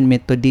 Presbyterian,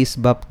 Methodist,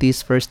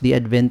 Baptist, First-day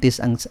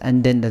Adventist,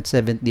 and then the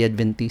Seventh-day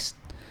Adventist.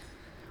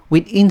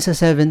 Within sa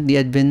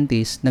Seventh-day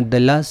Adventist,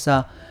 nagdala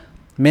sa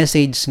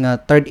message nga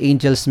third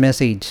angel's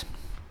message.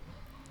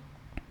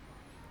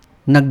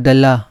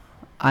 Nagdala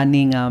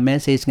ani nga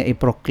message nga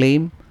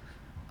i-proclaim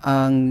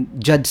ang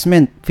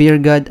judgment.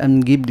 Fear God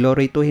and give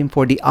glory to Him,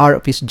 for the hour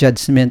of His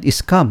judgment is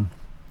come.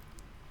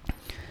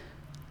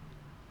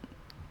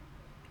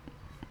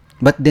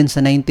 But then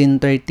sa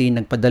 1930,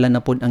 nagpadala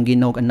na po ang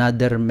Ginoo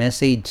another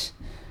message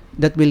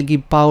that will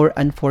give power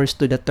and force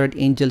to the third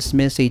angel's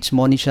message.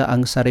 Mo ni siya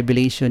ang sa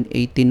Revelation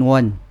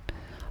 18:1.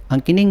 Ang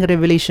kining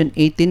Revelation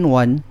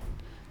 18:1,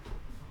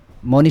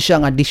 mo ni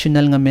siya ang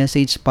additional nga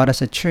message para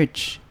sa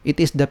church. It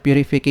is the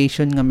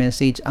purification nga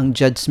message, ang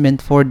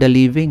judgment for the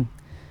living.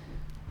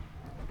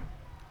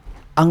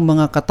 Ang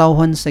mga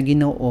katawhan sa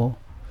Ginoo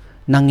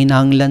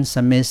nanginahanglan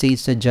sa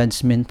message sa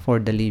judgment for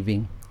the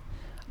living.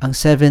 Ang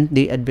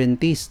Seventh-day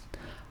Adventist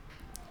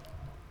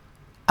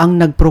ang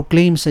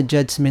nagproclaim sa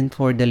judgment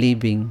for the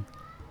living.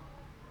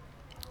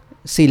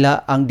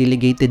 Sila ang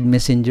delegated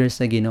messenger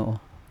sa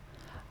Ginoo.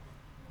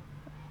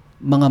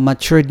 Mga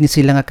matured ni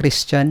sila nga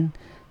Christian,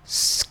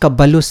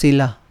 kabalo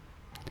sila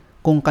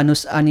kung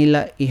kanus-an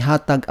nila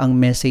ihatag ang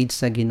message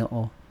sa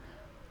Ginoo.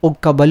 Ug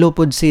kabalo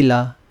pod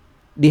sila,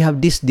 they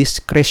have this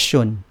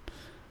discretion.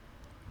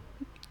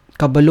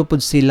 Kabalo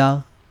pod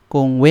sila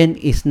kung when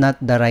is not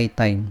the right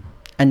time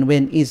and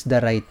when is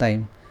the right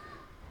time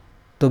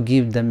to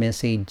give the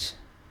message.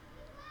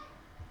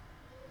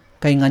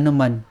 Kaya nga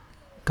naman,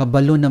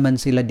 kabalo naman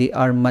sila, they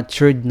are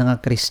matured na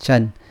nga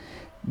Christian.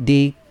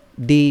 They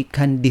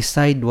can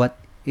decide what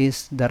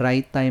is the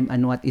right time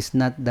and what is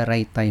not the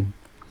right time.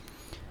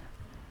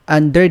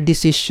 And their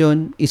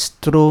decision is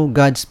through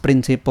God's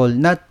principle,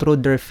 not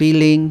through their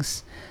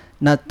feelings,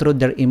 not through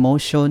their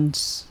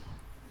emotions,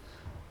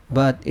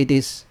 but it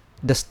is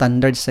the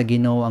standard sa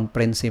Ginoo ang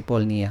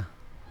principle niya.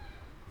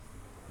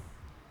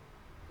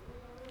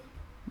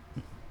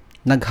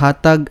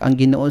 Naghatag ang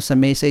Ginoo sa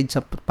message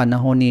sa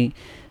panahon ni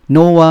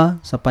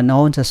Noah, sa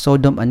panahon sa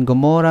Sodom and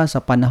Gomorrah,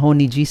 sa panahon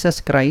ni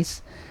Jesus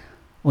Christ,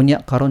 unya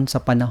karon sa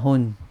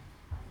panahon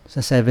sa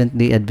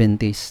Seventh-day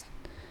Adventist.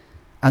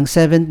 Ang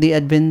Seventh-day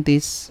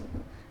Adventist,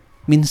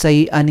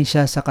 minsayian ni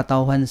siya sa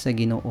katawhan sa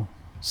Ginoo,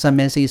 sa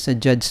message sa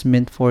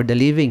judgment for the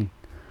living.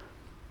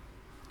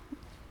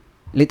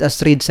 Let us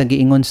read sa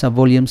giingon sa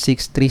volume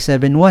 6,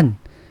 371.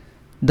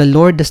 The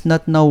Lord does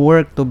not now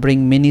work to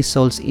bring many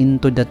souls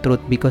into the truth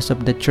because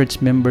of the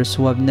church members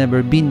who have never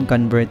been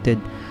converted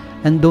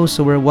and those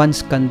who were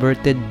once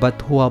converted but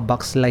who are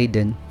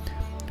backslidden.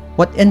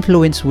 What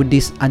influence would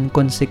these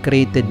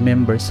unconsecrated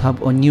members have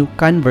on new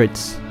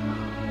converts?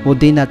 Would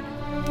they not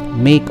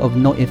make of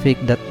no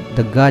effect that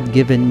the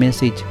God-given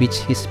message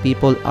which His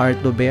people are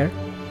to bear?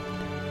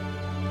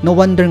 No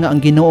wonder nga ang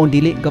Ginoo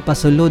dili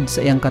kapasulod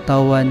sa iyang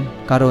katawan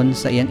karon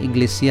sa iyang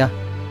iglesia,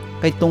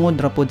 kay tungod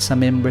ra pod sa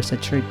member sa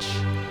church.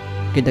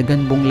 Kay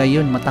dagan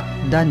bunglayon,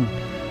 matakdan.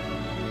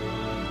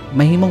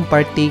 Mahimong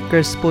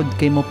partakers pod,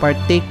 kay mo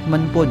partake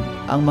man pod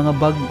ang mga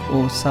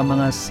bag-o sa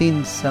mga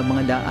sins sa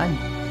mga daan.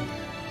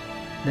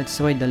 That's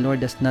why the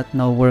Lord does not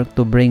now work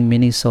to bring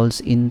many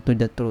souls into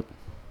the truth.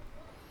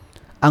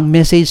 Ang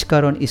message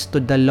karon is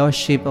to the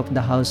lordship of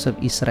the house of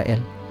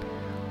Israel.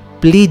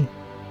 Plead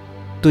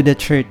to the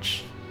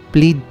church.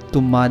 Plead to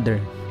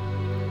mother.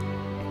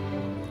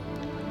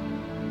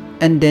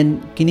 And then,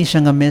 kini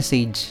siya nga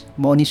message,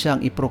 mao ni siya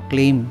ang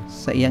i-proclaim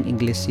sa iyang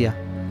iglesia,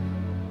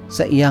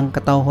 sa iyang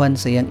katawhan,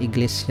 sa iyang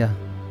iglesia.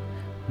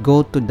 Go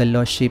to the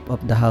lordship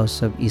of the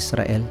house of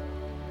Israel.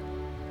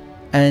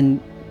 And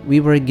we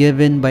were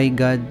given by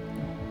God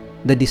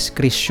the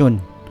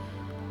discretion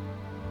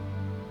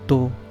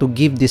to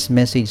give this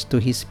message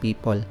to His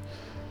people.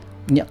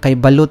 Kay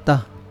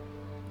balota,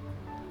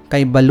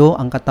 kay balo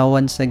ang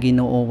katawan sa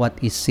Ginoo what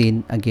is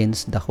sin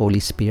against the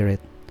Holy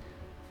Spirit.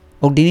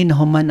 Og dinhi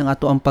nahuman ang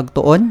ato ang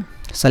pagtuon.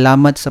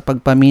 Salamat sa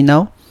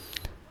pagpaminaw.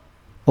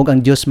 Og ang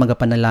Dios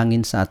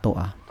magapanalangin sa ato.